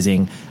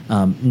synopsizing,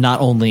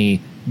 not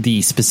only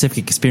the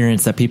specific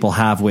experience that people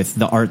have with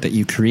the art that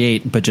you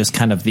create, but just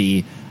kind of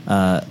the,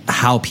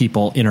 how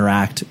people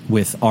interact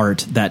with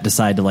art that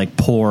decide to like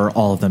pour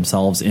all of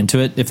themselves into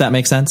it, if that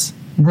makes sense.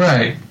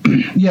 Right.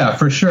 Yeah,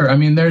 for sure.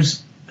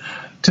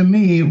 To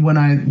me, when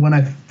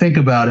I think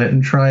about it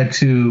and try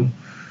to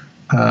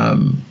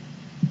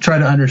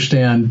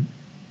understand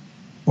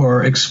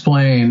or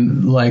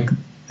explain like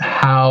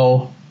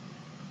how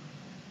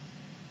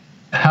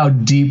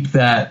deep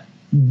that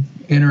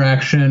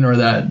interaction or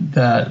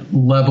that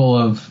level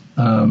of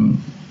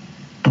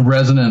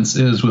resonance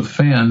is with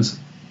fans,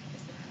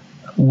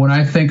 when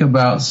I think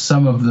about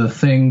some of the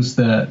things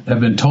that have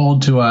been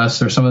told to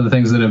us or some of the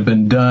things that have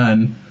been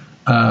done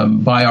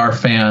by our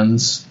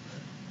fans,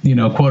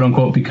 quote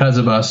unquote, because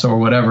of us or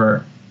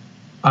whatever,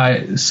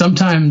 I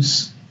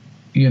sometimes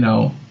think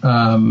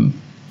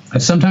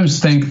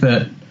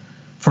that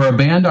for a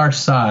band our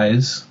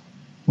size,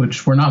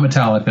 which we're not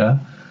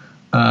Metallica,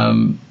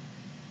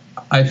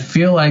 I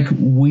feel like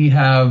we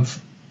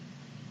have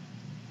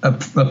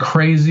a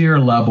crazier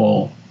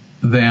level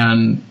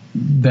than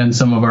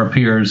some of our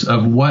peers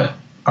of what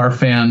our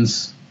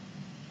fans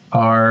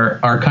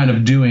are kind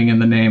of doing in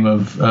the name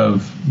of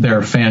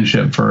their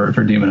fanship for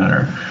Demon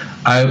Hunter.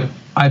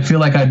 I feel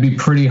like I'd be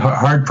pretty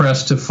hard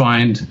pressed to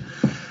find,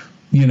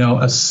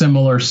 a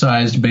similar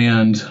sized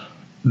band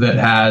that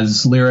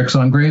has lyrics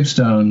on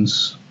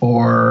gravestones,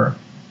 or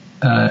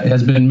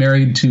has been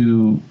married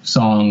to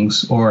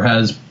songs, or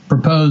has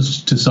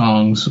proposed to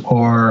songs,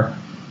 or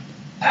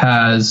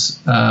has,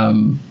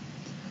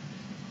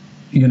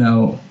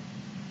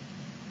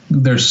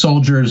 there's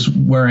soldiers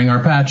wearing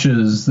our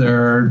patches.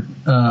 There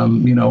are,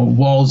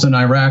 walls in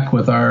Iraq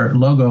with our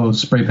logo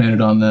spray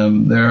painted on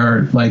them.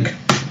 There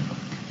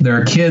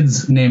are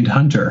kids named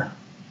Hunter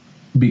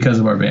because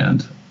of our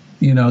band.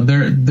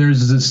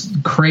 There's this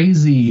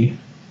crazy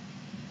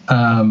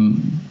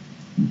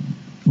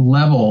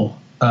level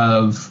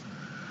of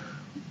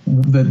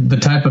the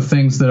type of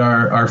things that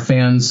our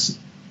fans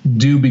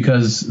do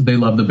because they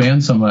love the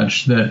band so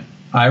much that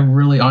I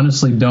really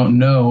honestly don't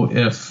know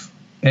if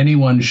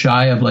anyone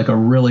shy of like a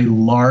really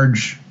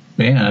large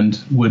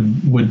band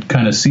would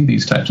kind of see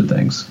these types of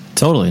things.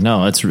 Totally.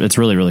 No, it's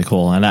really, really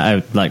cool. And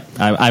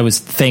I was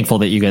thankful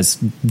that you guys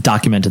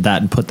documented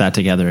that and put that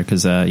together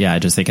because, I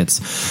just think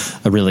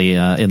it's a really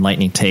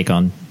enlightening take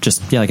on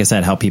just, like I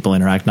said, how people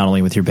interact not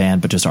only with your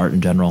band, but just art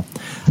in general.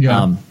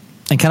 Yeah.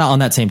 And kind of on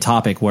that same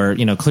topic where,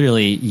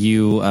 clearly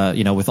you,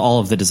 with all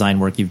of the design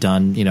work you've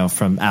done,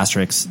 from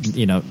Asterisk,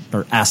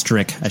 or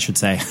Asterisk, I should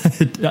say,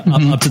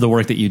 up to the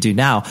work that you do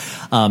now,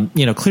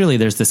 clearly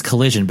there's this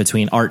collision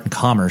between art and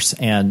commerce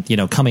and,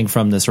 coming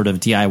from the sort of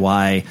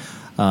DIY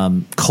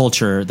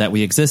culture that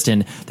we exist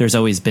in, there's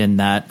always been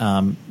that,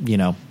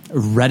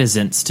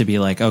 reticence to be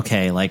like,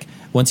 okay, like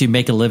once you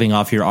make a living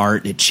off your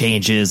art, it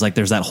changes. Like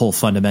there's that whole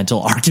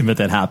fundamental argument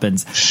that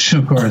happens.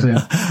 Of course,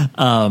 yeah.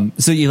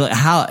 So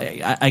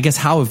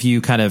how have you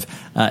kind of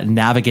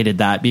navigated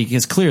that?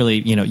 Because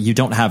clearly, you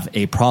don't have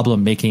a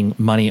problem making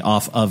money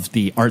off of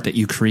the art that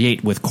you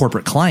create with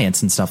corporate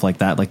clients and stuff like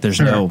that. Like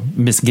there's no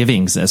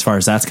misgivings as far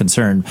as that's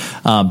concerned.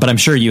 But I'm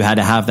sure you had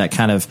to have that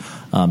kind of,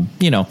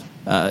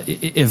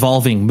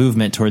 evolving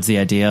movement towards the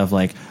idea of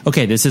like,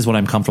 okay, this is what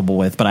I'm comfortable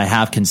with, but I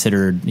have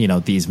considered,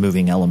 these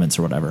moving elements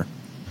or whatever.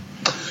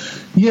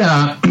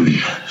 Yeah,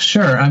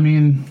 sure. I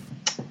mean,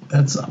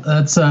 that's.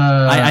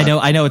 I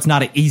know it's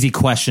not an easy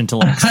question to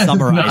like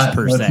summarize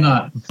per se,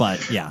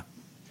 but yeah.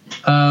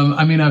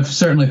 I mean, I've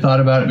certainly thought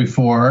about it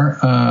before.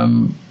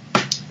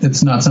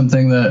 It's not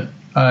something that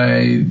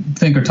I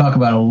think or talk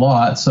about a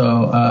lot.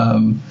 So,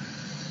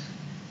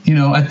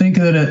 I think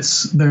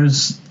that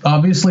there's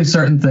obviously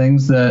certain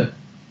things that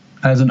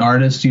as an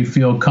artist you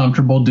feel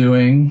comfortable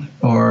doing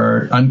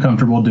or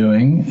uncomfortable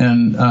doing.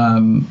 And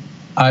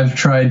I've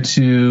tried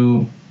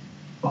to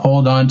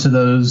hold on to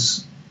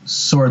those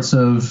sorts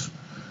of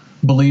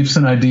beliefs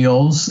and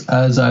ideals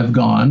as I've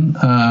gone.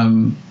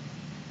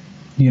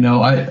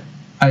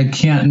 I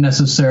can't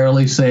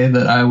necessarily say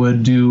that I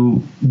would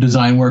do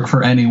design work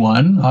for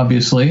anyone,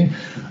 obviously.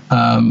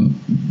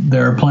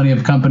 There are plenty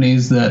of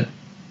companies that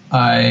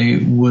I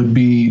would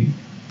be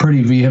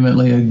pretty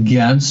vehemently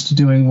against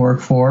doing work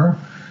for.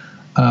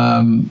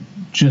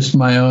 Just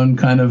my own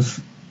kind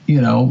of,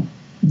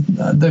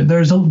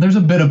 there's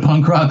a bit of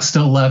punk rock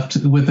still left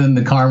within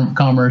the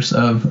commerce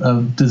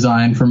of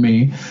design for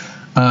me.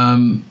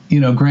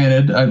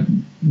 Granted, I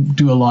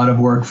do a lot of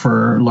work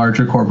for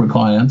larger corporate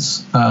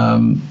clients,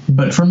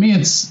 but for me,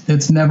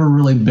 it's never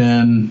really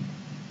been.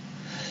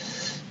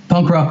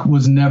 Punk rock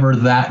was never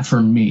that for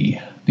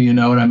me. Do you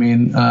know what I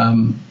mean?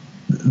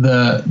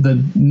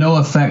 The no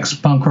effects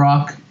punk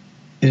rock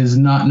is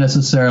not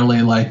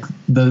necessarily like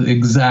the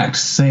exact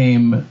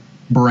same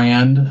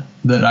brand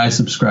that I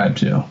subscribe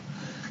to.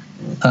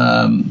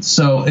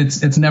 So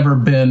it's never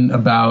been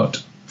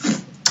about,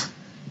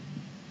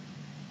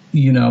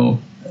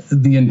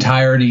 the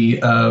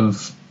entirety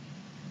of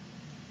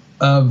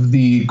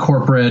the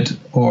corporate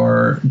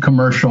or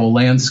commercial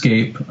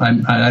landscape.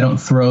 I don't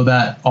throw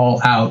that all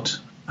out.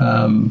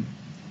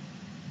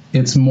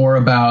 It's more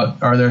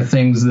about, are there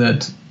things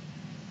that,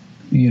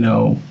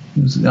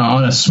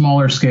 on a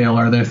smaller scale,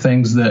 are there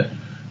things that,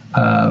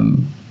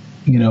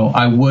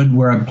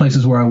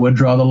 places where I would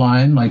draw the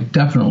line, like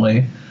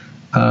definitely.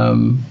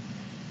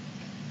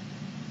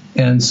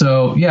 And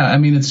so, yeah, I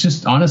mean, it's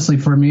just, honestly,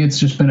 for me, it's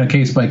just been a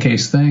case by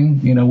case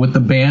thing, with the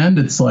band.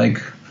 It's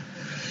like,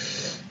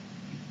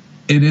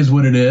 it is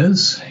what it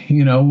is,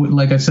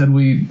 like I said,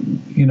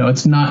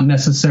 it's not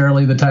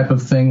necessarily the type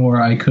of thing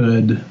where I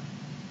could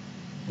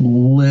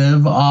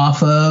live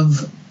off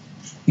of,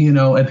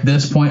 at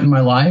this point in my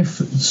life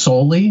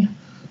solely.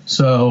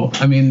 So,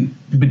 I mean,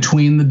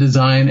 between the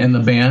design and the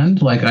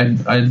band, like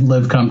I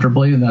live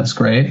comfortably, and that's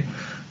great.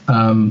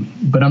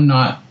 But I'm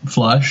not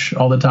flush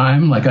all the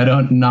time. Like I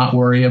don't not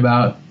worry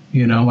about,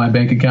 my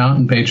bank account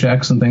and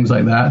paychecks and things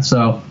like that.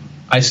 So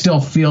I still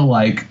feel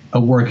like a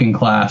working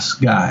class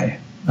guy.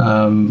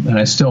 And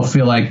I still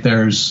feel like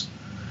there's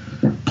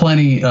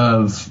plenty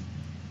of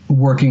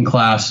working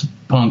class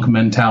punk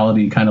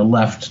mentality kind of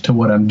left to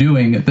what I'm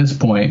doing at this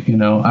point.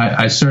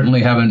 I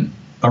certainly haven't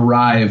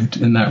arrived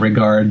in that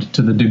regard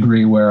to the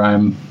degree where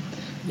I'm,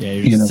 Yeah,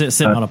 you're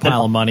sitting on a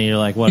pile of money. You're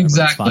like, whatever,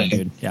 exactly, it's fine,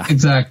 dude. Yeah,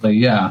 exactly.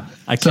 Yeah.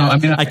 I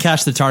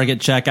cash the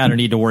Target check. I don't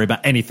need to worry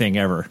about anything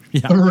ever.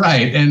 Yeah.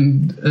 Right.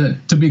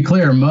 And to be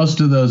clear, most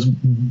of those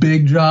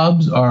big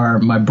jobs are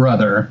my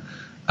brother,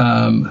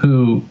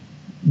 who,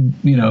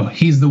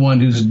 he's the one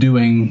who's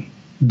doing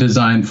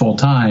design full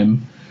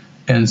time.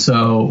 And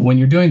so when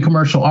you're doing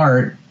commercial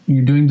art,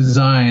 you're doing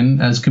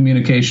design as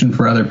communication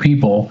for other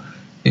people.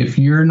 If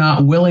you're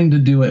not willing to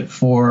do it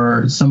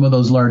for some of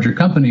those larger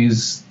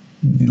companies,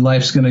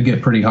 life's going to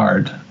get pretty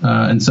hard.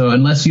 And so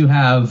unless you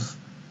have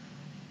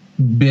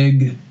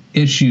big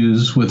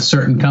issues with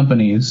certain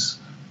companies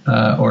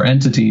or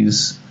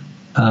entities,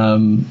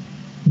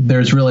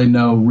 there's really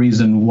no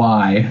reason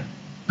why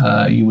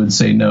you would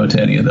say no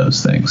to any of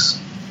those things.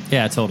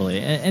 Yeah, totally.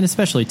 And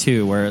especially,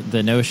 too, where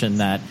the notion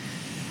that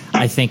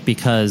I think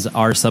because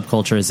our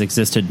subculture has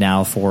existed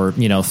now for,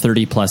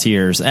 30 plus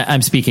years,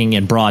 I'm speaking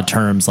in broad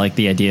terms, like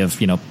the idea of,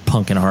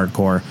 punk and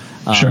hardcore.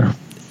 Sure.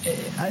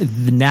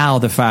 Now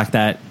the fact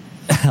that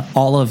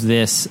all of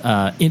this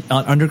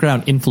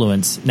underground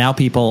influence, now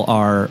people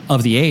are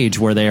of the age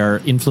where they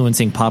are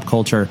influencing pop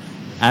culture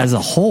as a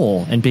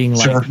whole and being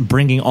like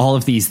bringing all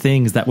of these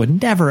things that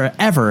would never,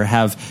 ever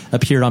have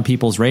appeared on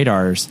people's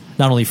radars,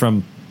 not only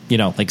from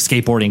like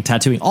skateboarding,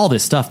 tattooing, all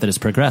this stuff that has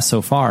progressed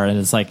so far. And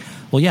it's like,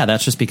 well, yeah,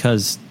 that's just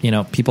because,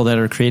 people that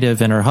are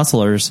creative and are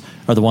hustlers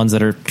are the ones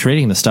that are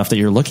creating the stuff that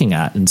you're looking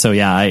at. And so,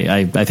 yeah,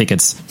 I think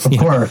it's, of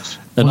course.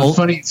 Well, it's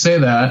funny you say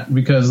that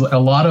because a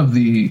lot of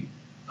the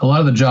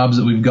jobs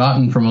that we've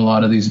gotten from a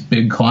lot of these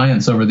big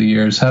clients over the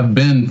years have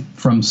been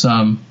from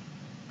some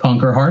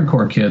punk or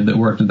hardcore kid that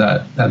worked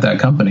at that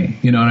company.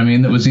 You know what I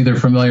mean? That was either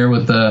familiar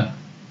with the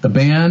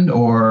band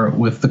or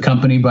with the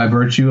company by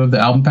virtue of the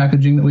album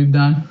packaging that we've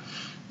done.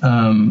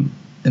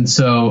 And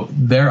so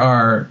there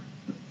are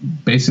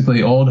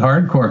basically old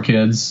hardcore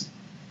kids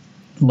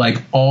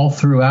like all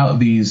throughout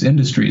these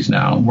industries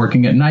now,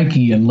 working at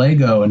Nike and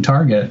Lego and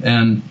Target.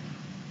 And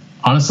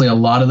honestly, a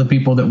lot of the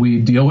people that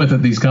we deal with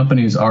at these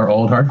companies are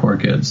old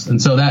hardcore kids.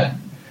 And so that,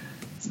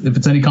 if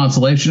it's any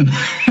consolation.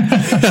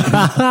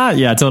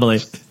 Yeah, totally.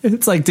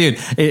 It's like, dude,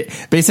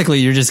 basically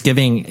you're just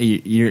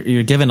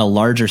you're given a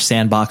larger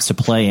sandbox to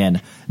play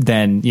in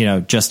than,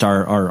 just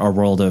our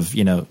world of,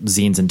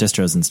 zines and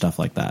distros and stuff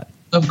like that.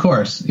 Of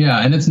course. Yeah.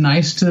 And it's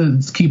nice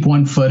to keep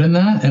one foot in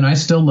that. And I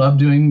still love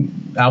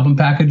doing album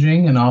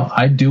packaging, and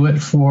I do it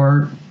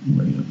for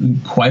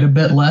quite a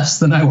bit less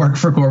than I work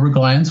for corporate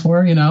clients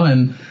for,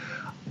 and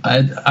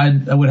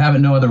I would have it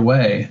no other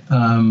way.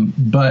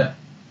 But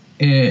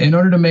in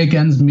order to make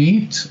ends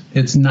meet,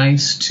 it's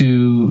nice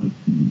to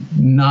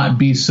not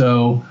be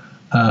so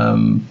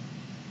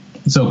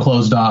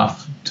closed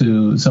off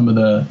to some of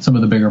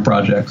the bigger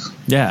projects.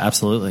 Yeah,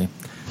 absolutely.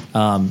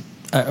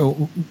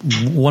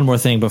 One more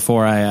thing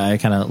before I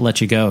kind of let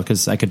you go,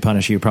 because I could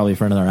punish you probably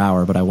for another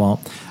hour, but I won't.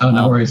 Oh,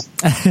 no worries.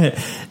 Now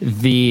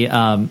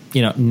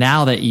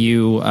that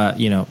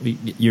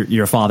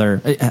you're a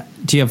father,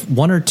 do you have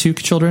one or two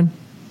children?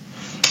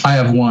 I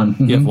have one.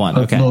 You have one.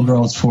 Okay. Little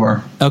girl's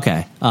 4.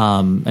 Okay.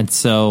 And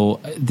so,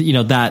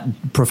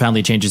 that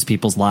profoundly changes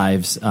people's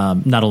lives,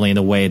 not only in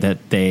the way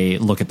that they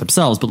look at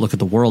themselves, but look at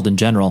the world in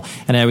general.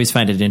 And I always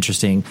find it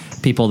interesting,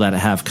 people that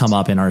have come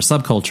up in our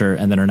subculture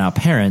and then are now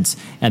parents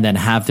and then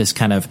have this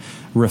kind of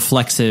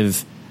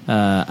reflexive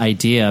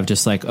idea of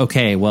just like,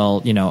 okay,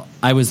 well,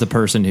 I was the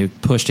person who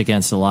pushed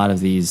against a lot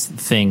of these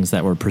things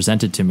that were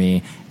presented to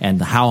me,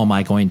 and how am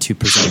I going to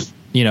present,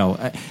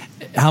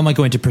 how am I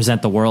going to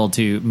present the world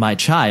to my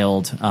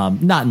child?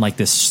 Not in like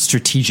this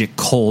strategic,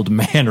 cold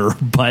manner,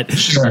 but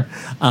sure.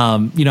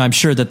 I'm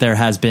sure that there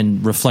has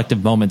been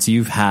reflective moments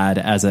you've had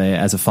as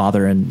a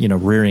father and,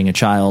 rearing a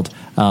child,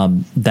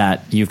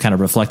 that you've kind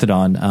of reflected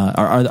on.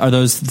 Are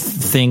those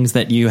things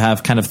that you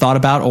have kind of thought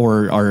about,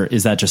 or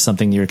is that just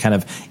something you're kind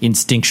of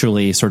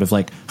instinctually sort of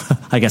like,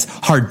 I guess,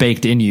 hard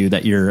baked in you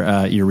that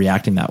you're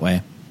reacting that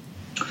way?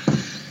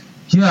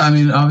 Yeah. I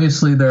mean,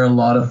 obviously there are a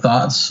lot of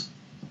thoughts,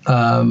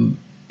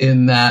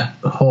 in that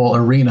whole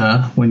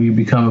arena when you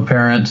become a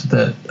parent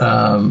that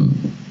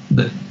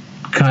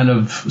kind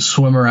of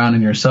swim around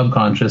in your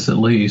subconscious, at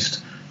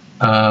least.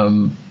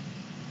 I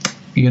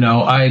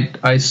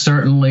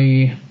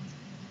certainly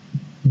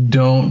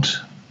don't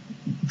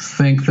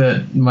think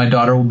that my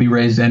daughter will be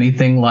raised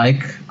anything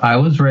like I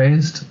was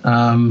raised.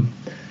 There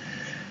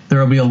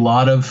will be a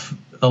lot of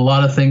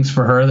things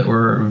for her that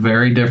were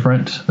very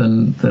different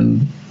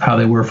than how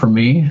they were for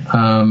me.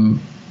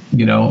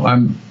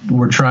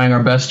 We're trying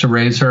our best to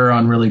raise her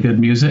on really good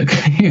music,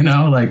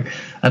 like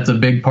that's a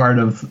big part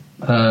of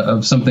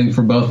something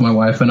for both my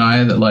wife and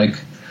I that I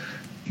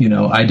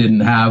didn't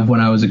have when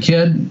I was a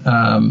kid,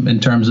 in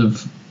terms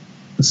of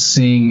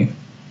seeing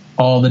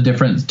all the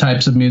different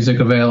types of music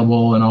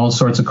available and all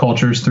sorts of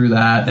cultures through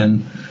that.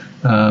 And,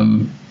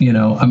 I'm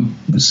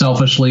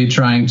selfishly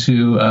trying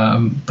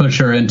to push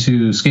her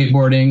into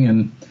skateboarding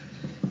and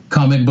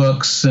comic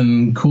books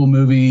and cool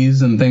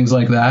movies and things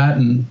like that.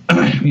 And,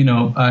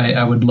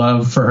 I would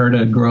love for her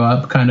to grow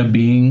up kind of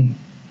being,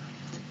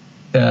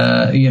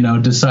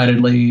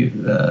 decidedly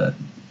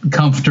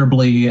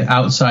comfortably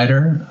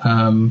outsider.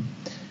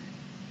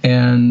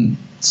 And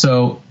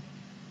so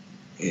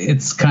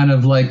it's kind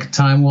of like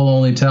time will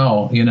only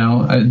tell,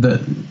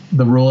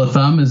 the rule of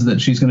thumb is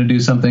that she's going to do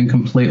something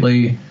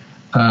completely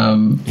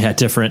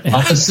different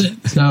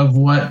opposite of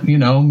what,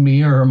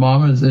 me or her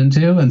mom is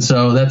into. And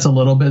so that's a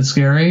little bit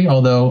scary.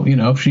 Although,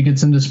 if she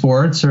gets into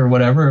sports or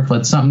whatever, if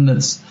it's something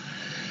that's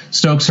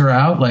stokes her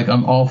out, like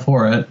I'm all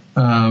for it.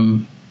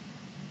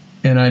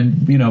 And I,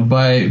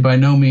 by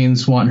no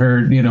means want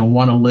her,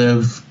 want to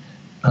live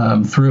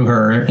through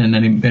her in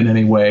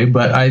any way.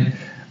 But I,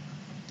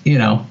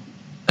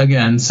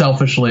 again,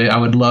 selfishly, I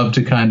would love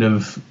to kind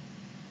of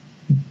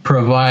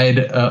provide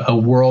a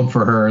world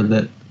for her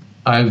that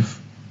I've,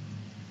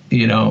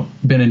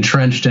 been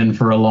entrenched in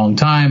for a long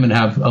time and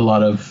have a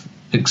lot of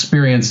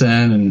experience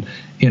in. And,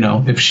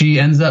 if she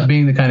ends up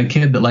being the kind of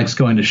kid that likes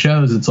going to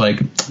shows, it's like,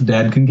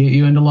 Dad can get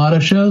you into a lot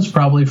of shows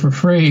probably for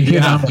free.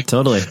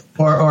 Totally.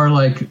 Or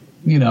like,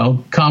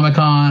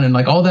 Comic-Con and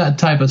like all that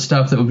type of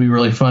stuff that would be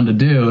really fun to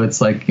do.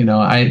 It's like,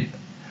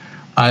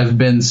 I've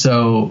been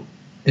so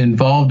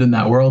involved in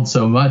that world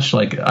so much,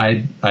 like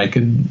I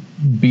could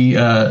be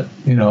a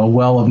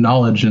well of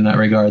knowledge in that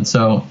regard.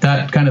 So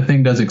that kind of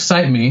thing does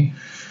excite me.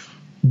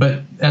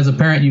 But as a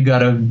parent, you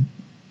gotta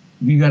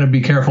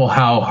be careful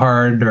how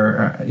hard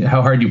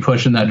you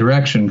push in that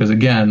direction, because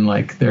again,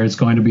 like there's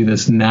going to be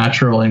this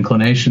natural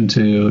inclination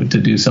to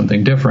do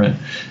something different.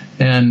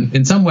 And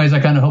in some ways, I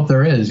kind of hope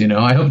there is.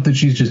 I hope that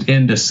she's just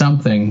into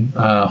something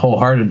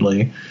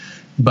wholeheartedly.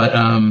 But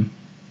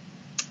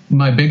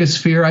my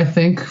biggest fear, I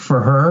think,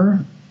 for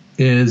her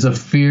is a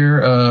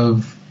fear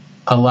of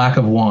a lack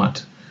of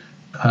want.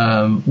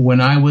 When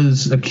I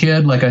was a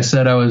kid, like I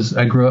said,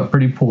 I grew up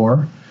pretty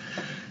poor,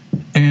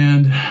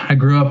 and I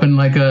grew up in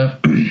like a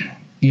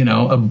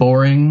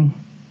boring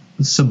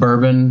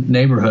suburban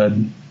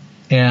neighborhood,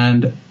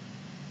 and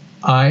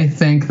I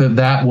think that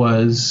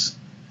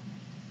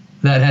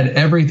had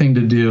everything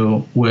to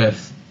do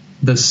with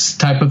this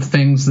type of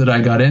things that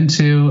I got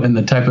into and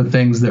the type of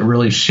things that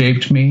really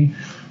shaped me.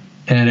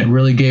 And it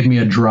really gave me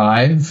a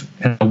drive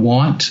and a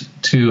want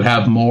to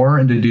have more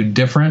and to do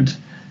different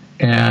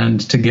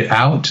and to get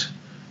out.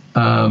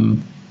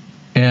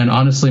 And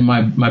honestly,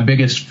 my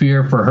biggest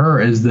fear for her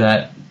is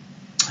that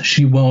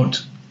she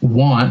won't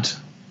want,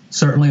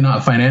 certainly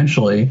not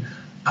financially,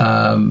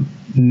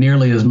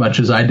 nearly as much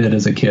as I did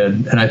as a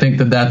kid. And I think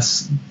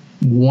that's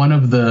one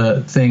of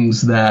the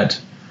things that,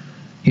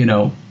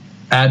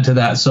 add to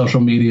that social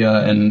media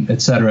and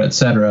et cetera,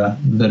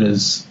 that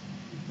is,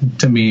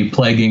 to me,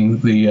 plaguing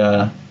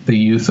the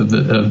youth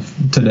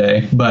of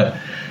today. But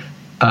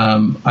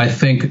I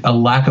think a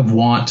lack of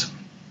want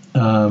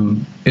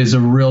is a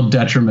real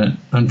detriment,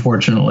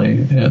 unfortunately.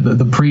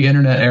 The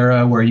pre-internet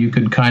era, where you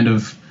could kind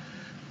of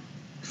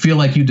feel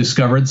like you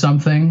discovered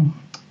something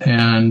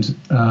and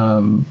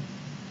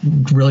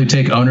really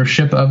take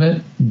ownership of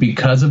it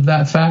because of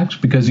that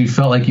fact, because you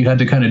felt like you had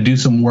to kind of do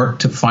some work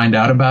to find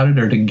out about it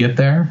or to get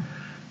there,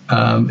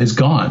 is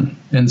gone.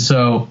 And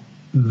so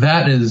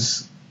that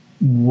is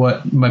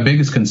what my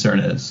biggest concern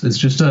is. It's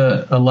just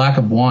a lack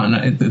of want.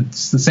 And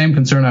it's the same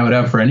concern I would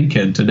have for any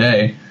kid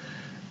today,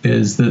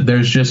 is that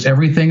there's just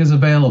everything is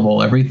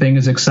available, everything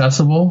is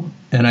accessible.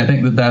 And I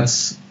think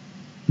that's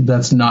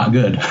not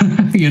good.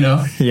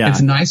 Yeah.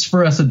 It's nice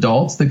for us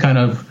adults that kind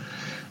of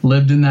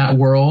lived in that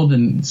world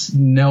and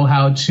know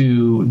how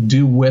to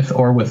do with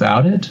or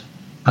without it.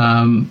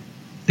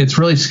 It's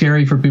really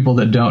scary for people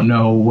that don't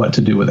know what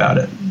to do without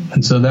it.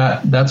 And so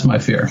that's my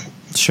fear.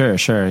 Sure.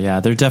 Yeah,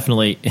 they're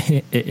definitely,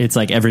 it's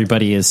like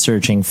everybody is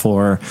searching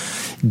for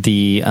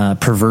the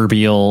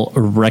proverbial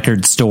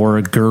record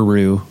store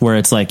guru, where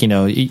it's like, and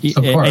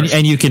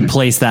you can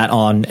place that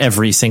on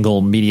every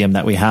single medium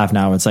that we have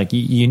now. It's like,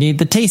 you need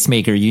the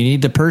tastemaker, you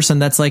need the person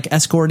that's like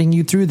escorting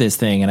you through this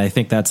thing. And I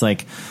think that's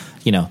like,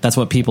 that's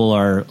what people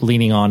are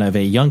leaning on of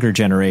a younger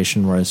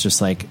generation, where it's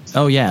just like,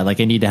 oh yeah, like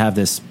I need to have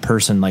this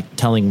person like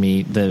telling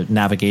me the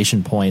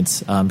navigation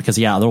points,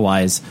 because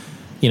otherwise,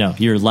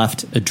 you're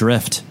left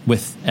adrift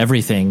with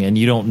everything, and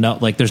you don't know,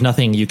 like there's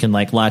nothing you can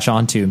like latch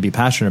onto and be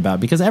passionate about,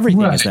 because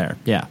everything is there.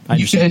 Yeah.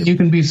 You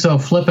can be so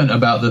flippant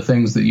about the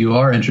things that you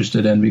are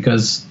interested in,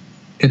 because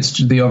it's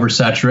the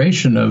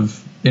oversaturation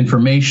of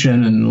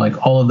information and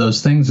like all of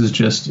those things is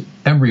just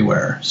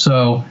everywhere.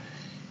 So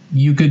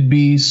you could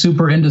be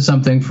super into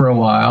something for a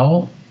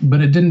while,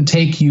 but it didn't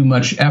take you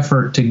much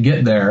effort to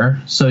get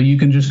there. So you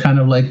can just kind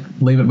of like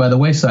leave it by the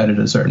wayside at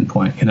a certain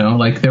point,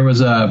 like there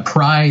was a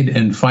pride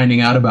in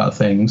finding out about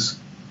things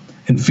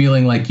and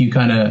feeling like you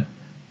kind of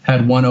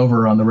had one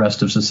over on the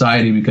rest of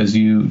society because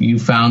you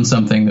found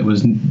something that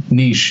was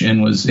niche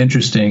and was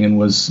interesting and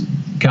was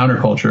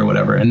counterculture or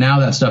whatever. And now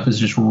that stuff is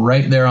just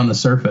right there on the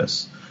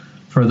surface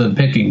for the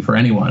picking for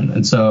anyone.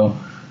 And so,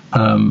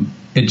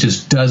 it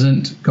just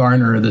doesn't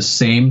garner the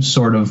same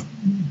sort of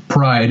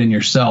pride in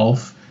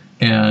yourself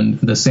and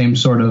the same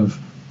sort of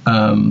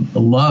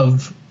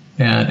love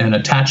and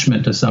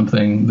attachment to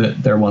something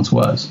that there once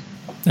was.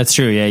 That's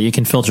true. Yeah, you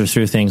can filter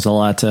through things a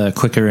lot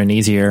quicker and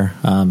easier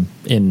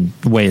in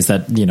ways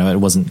that it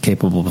wasn't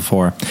capable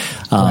before.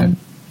 Right.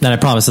 And I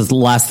promise the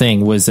last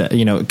thing was,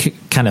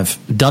 kind of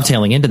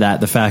dovetailing into that,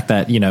 the fact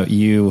that,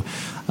 you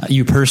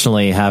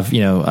personally have,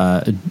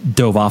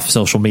 dove off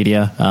social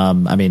media.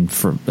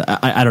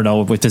 I don't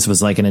know if this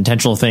was like an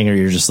intentional thing or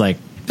you're just like,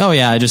 oh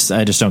yeah, I just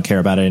don't care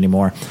about it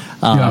anymore.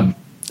 I'm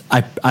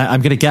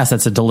going to guess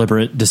that's a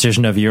deliberate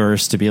decision of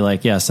yours to be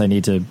like, yes, I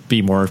need to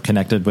be more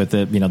connected with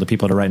the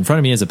people that are right in front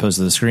of me as opposed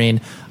to the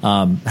screen.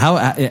 How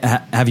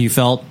have you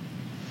felt?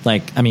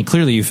 Like, I mean,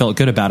 clearly you felt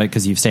good about it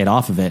because you've stayed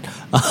off of it.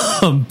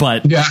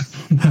 But tell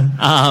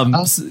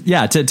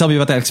me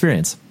about that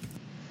experience.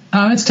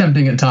 It's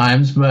tempting at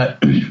times, but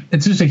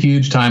it's just a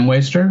huge time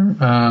waster.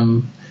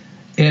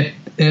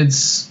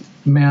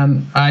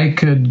 Man, I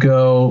could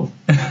go.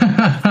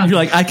 You're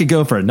like, I could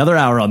go for another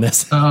hour on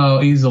this.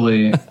 Oh,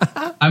 easily.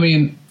 I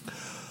mean,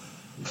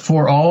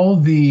 for all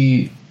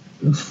the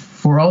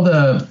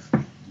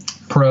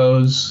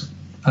pros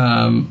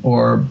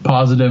or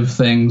positive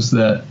things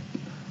that,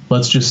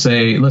 let's just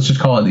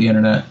call it the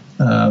internet,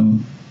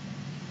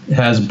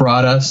 has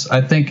brought us,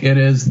 I think it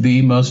is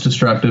the most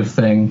destructive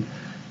thing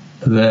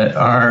that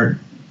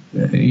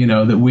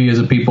that we as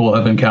a people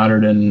have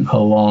encountered in a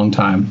long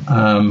time.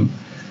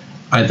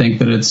 I think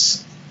that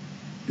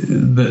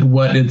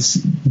what it's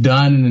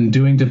done and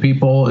doing to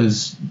people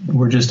is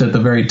we're just at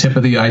the very tip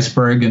of the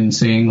iceberg and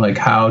seeing like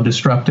how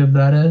destructive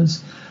that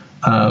is.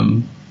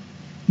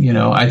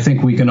 I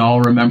think we can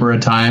all remember a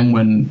time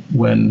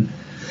when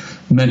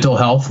mental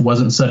health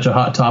wasn't such a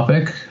hot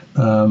topic.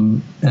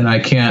 And I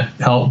can't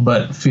help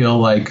but feel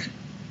like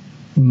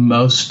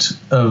most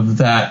of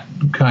that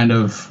kind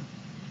of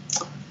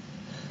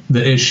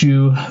the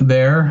issue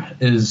there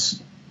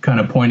is kind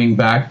of pointing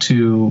back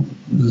to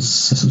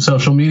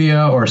social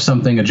media or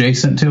something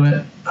adjacent to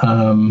it.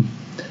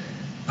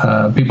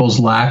 People's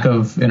lack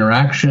of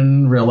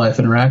interaction, real life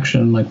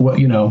interaction, like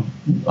on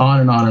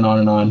and on and on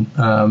and on.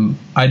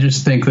 I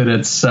just think that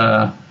it's,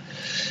 I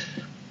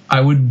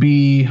would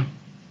be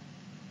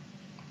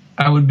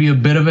a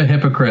bit of a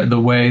hypocrite the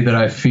way that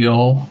I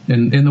feel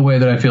in the way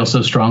that I feel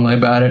so strongly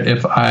about it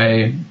if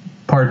I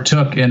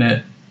partook in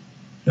it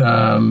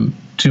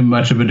too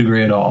much of a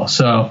degree at all.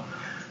 So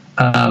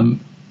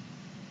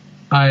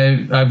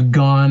I've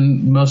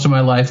gone most of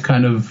my life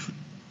kind of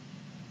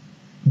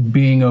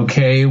being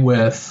okay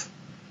with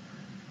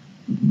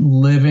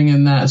living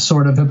in that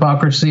sort of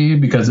hypocrisy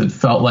because it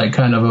felt like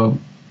kind of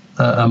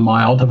a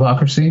mild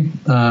hypocrisy.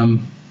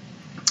 And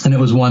it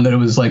was one that it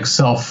was like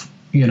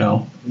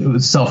it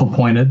was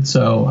self-appointed.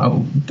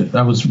 So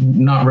I was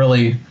not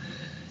really,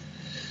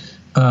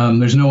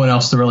 there's no one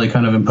else to really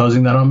kind of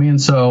imposing that on me. And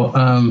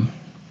so,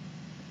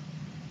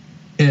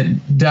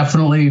 it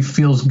definitely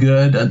feels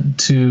good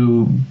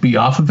to be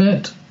off of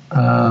it.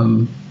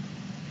 And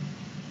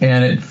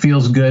it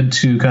feels good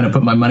to kind of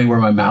put my money where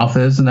my mouth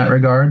is in that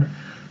regard.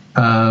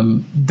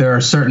 There are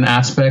certain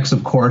aspects,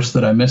 of course,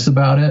 that I miss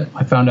about it.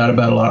 I found out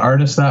about a lot of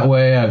artists that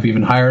way. I've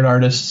even hired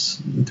artists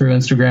through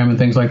Instagram and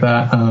things like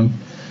that.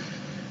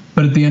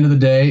 But at the end of the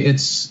day,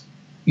 it's,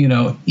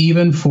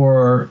 even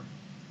for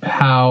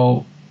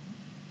how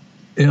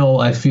ill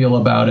I feel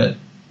about it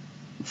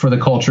for the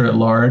culture at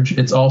large,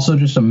 it's also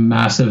just a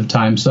massive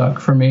time suck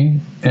for me.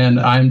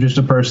 And I'm just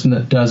a person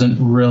that doesn't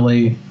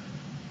really,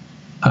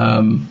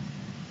 I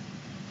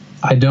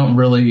don't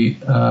really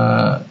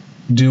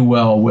do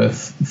well with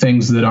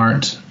things that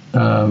aren't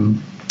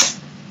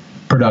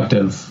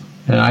productive.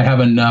 And I have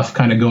enough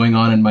kind of going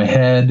on in my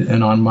head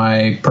and on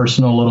my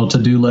personal little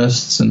to-do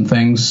lists and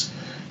things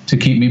to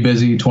keep me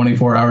busy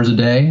 24 hours a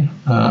day.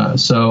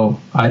 So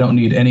I don't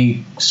need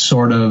any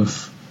sort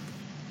of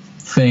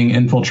thing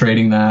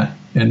infiltrating that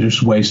and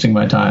just wasting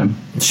my time.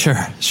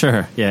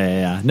 Sure.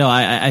 Yeah. No,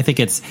 I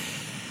think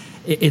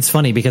it's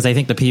funny because I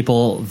think the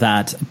people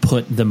that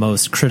put the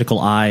most critical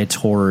eye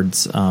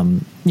towards,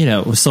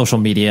 social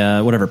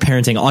media, whatever,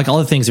 parenting, like all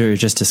the things we were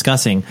just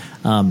discussing,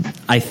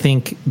 I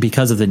think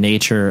because of the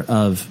nature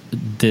of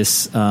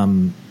this,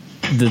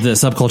 the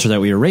subculture that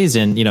we were raised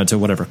in, to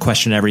whatever,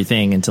 question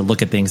everything and to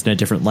look at things in a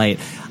different light.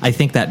 I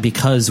think that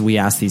because we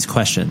ask these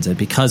questions and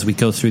because we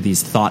go through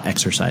these thought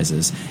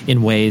exercises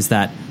in ways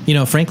that,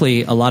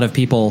 frankly, a lot of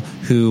people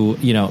who,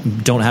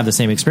 don't have the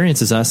same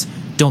experience as us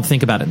don't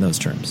think about it in those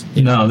terms.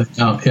 No,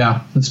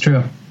 yeah, that's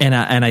true. And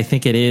I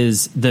think it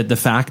is the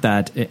fact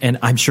that, and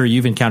I'm sure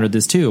you've encountered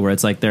this too, where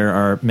it's like there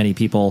are many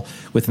people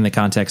within the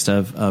context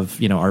of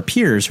our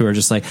peers who are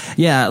just like,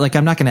 yeah, like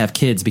I'm not going to have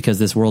kids because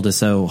this world is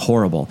so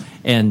horrible.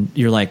 And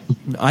you're like,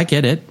 I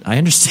get it. I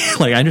understand.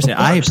 Like I understand.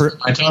 I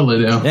totally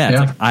do. Yeah.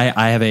 Like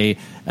I have a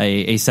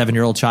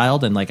 7-year-old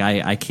child, and like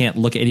I can't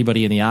look at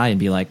anybody in the eye and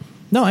be like,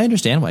 no, I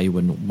understand why you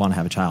wouldn't want to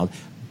have a child.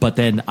 But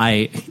then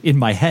in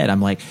my head,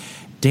 I'm like,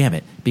 damn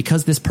it,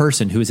 because this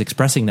person who is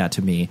expressing that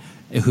to me,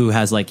 who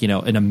has like,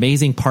 an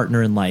amazing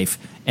partner in life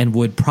and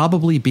would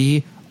probably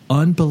be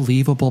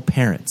unbelievable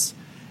parents.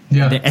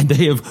 Yeah. And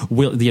they have,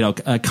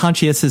 a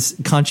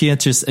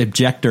conscientious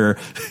objector,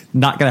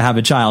 not going to have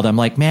a child. I'm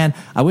like, man,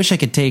 I wish I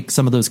could take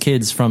some of those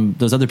kids from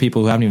those other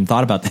people who haven't even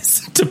thought about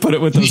this to put it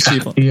with those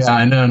people. Yeah,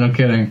 I know. No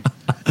kidding.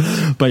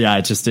 But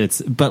yeah,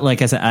 but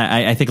like I said,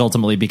 I think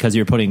ultimately because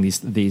you're putting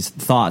these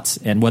thoughts,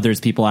 and whether it's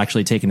people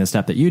actually taking the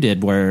step that you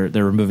did where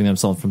they're removing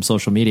themselves from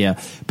social media,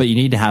 but you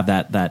need to have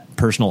that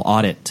personal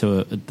audit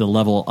to the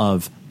level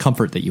of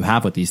comfort that you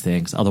have with these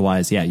things.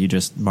 Otherwise, yeah, you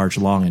just march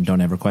along and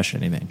don't ever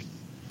question anything.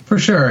 For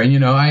sure.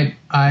 And,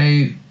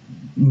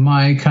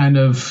 my kind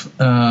of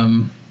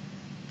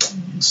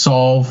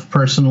solve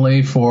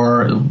personally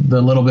for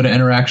the little bit of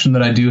interaction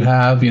that I do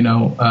have,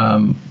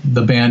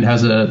 the band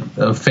has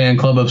a fan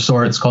club of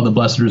sorts called the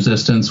Blessed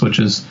Resistance, which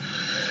is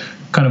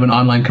kind of an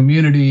online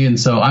community. And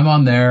so I'm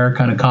on there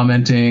kind of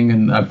commenting,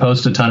 and I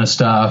post a ton of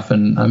stuff,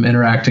 and I'm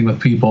interacting with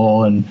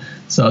people. And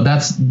so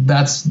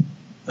that's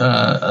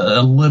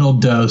a little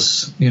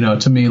dose,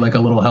 to me, like a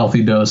little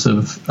healthy dose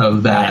of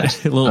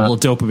that. A little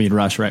dopamine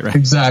rush, right?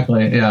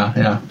 Exactly.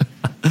 Yeah.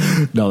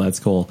 No, that's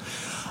cool.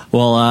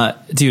 Well,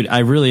 dude, I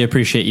really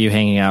appreciate you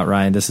hanging out,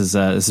 Ryan. This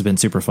has been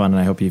super fun, and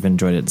I hope you've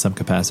enjoyed it in some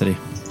capacity.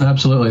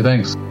 Absolutely.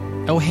 Thanks.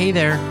 Oh, hey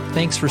there.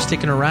 Thanks for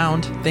sticking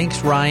around.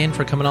 Thanks, Ryan,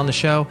 for coming on the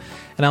show.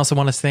 And I also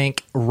want to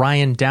thank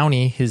Ryan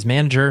Downey, his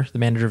manager, the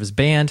manager of his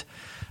band,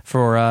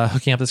 for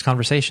hooking up this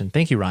conversation.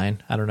 Thank you,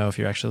 Ryan. I don't know if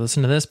you're actually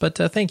listening to this, but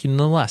thank you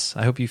nonetheless.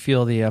 I hope you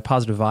feel the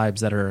positive vibes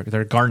that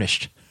are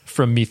garnished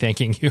from me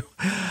thanking you.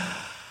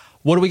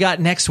 What do we got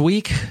next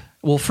week?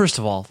 Well, first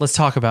of all, let's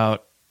talk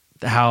about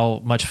how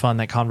much fun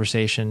that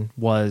conversation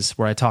was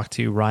where I talked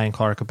to Ryan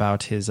Clark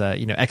about his,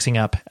 Xing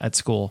up at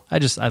school. I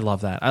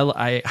love that.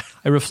 I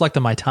reflect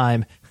on my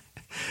time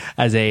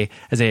as a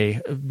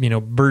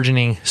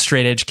burgeoning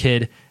straight edge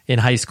kid in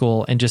high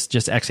school and just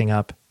Xing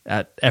up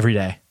at every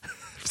day.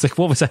 It's like,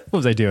 what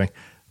was I doing?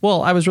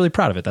 Well, I was really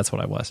proud of it. That's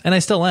what I was. And I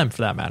still am,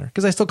 for that matter,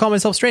 because I still call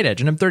myself straight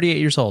edge and I'm 38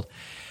 years old.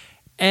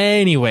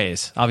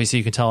 Anyways, obviously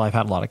you can tell I've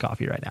had a lot of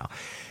coffee right now.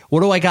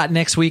 What do I got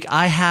next week?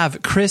 I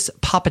have Chris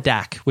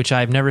Popadak, which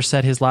I've never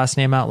said his last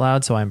name out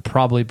loud, so I'm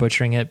probably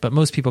butchering it, but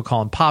most people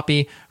call him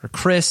Poppy or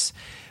Chris.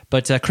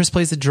 But Chris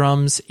plays the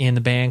drums in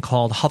the band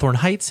called Hawthorne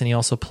Heights, and he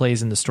also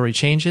plays in The Story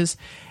Changes.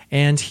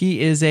 And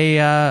he is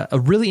a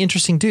really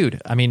interesting dude.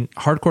 I mean,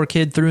 hardcore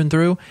kid through and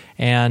through,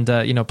 and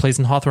plays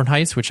in Hawthorne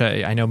Heights, which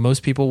I know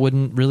most people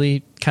wouldn't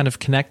really kind of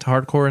connect to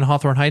hardcore in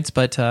Hawthorne Heights,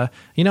 but they're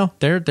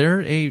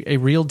a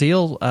real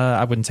deal.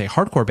 I wouldn't say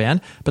hardcore band,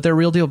 but they're a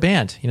real deal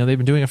band. They've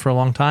been doing it for a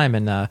long time,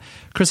 and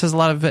Chris has a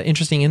lot of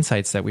interesting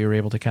insights that we were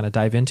able to kind of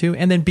dive into,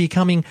 and then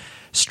becoming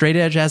straight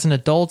edge as an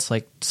adult,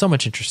 like so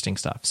much interesting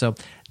stuff. So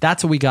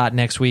that's what we got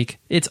next week.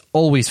 It's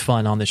always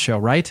fun on the show,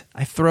 right?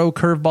 I throw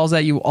curveballs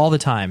at you all the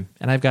time,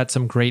 and I've got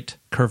some great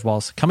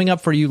curveballs coming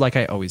up for you like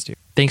I always do.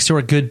 Thanks to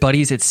our good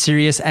buddies at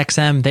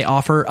SiriusXM. They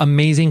offer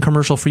amazing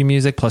commercial-free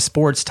music plus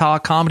sports,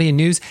 talk, comedy, and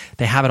news.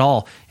 They have it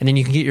all. And then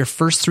you can get your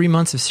first 3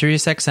 months of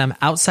SiriusXM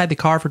outside the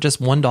car for just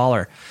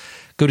 $1.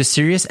 Go to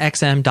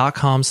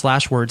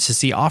SiriusXM.com/words to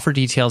see offer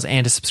details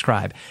and to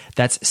subscribe.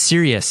 That's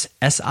Sirius,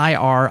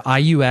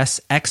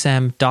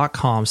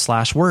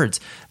 SiriusXM.com/words.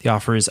 The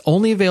offer is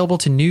only available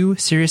to new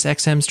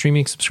SiriusXM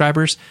streaming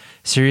subscribers.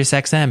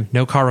 SiriusXM,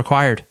 no car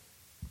required.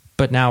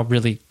 But now,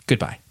 really,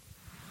 goodbye.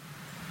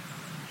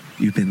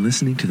 You've been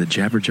listening to the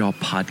Jabberjaw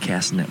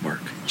Podcast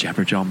Network,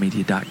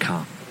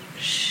 jabberjawmedia.com.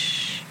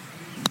 Shh.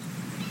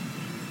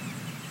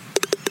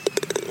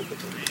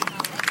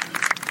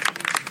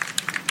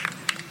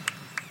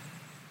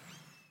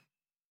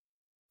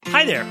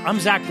 Hi there, I'm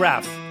Zach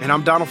Braff. And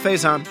I'm Donald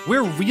Faison.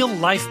 We're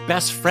real-life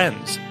best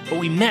friends, but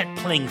we met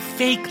playing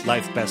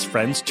fake-life best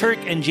friends, Turk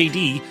and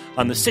JD,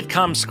 on the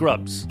sitcom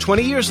Scrubs.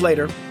 20 years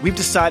later, we've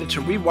decided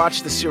to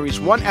rewatch the series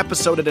one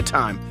episode at a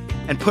time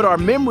and put our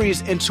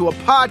memories into a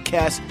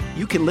podcast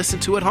you can listen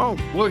to at home.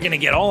 We're going to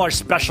get all our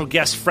special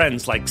guest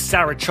friends like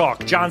Sarah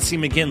Chalk, John C.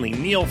 McGinley,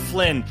 Neil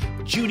Flynn,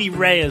 Judy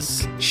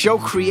Reyes. Show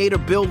creator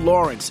Bill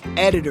Lawrence,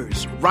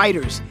 editors,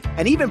 writers,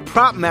 and even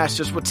prop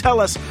masters will tell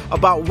us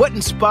about what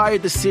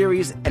inspired the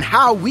series and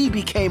how we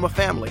became a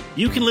family.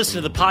 You can listen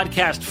to the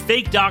podcast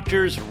Fake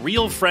Doctors,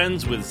 Real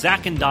Friends with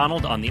Zach and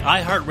Donald on the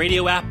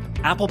iHeartRadio app,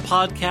 Apple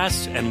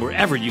Podcasts, and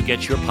wherever you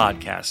get your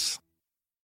podcasts.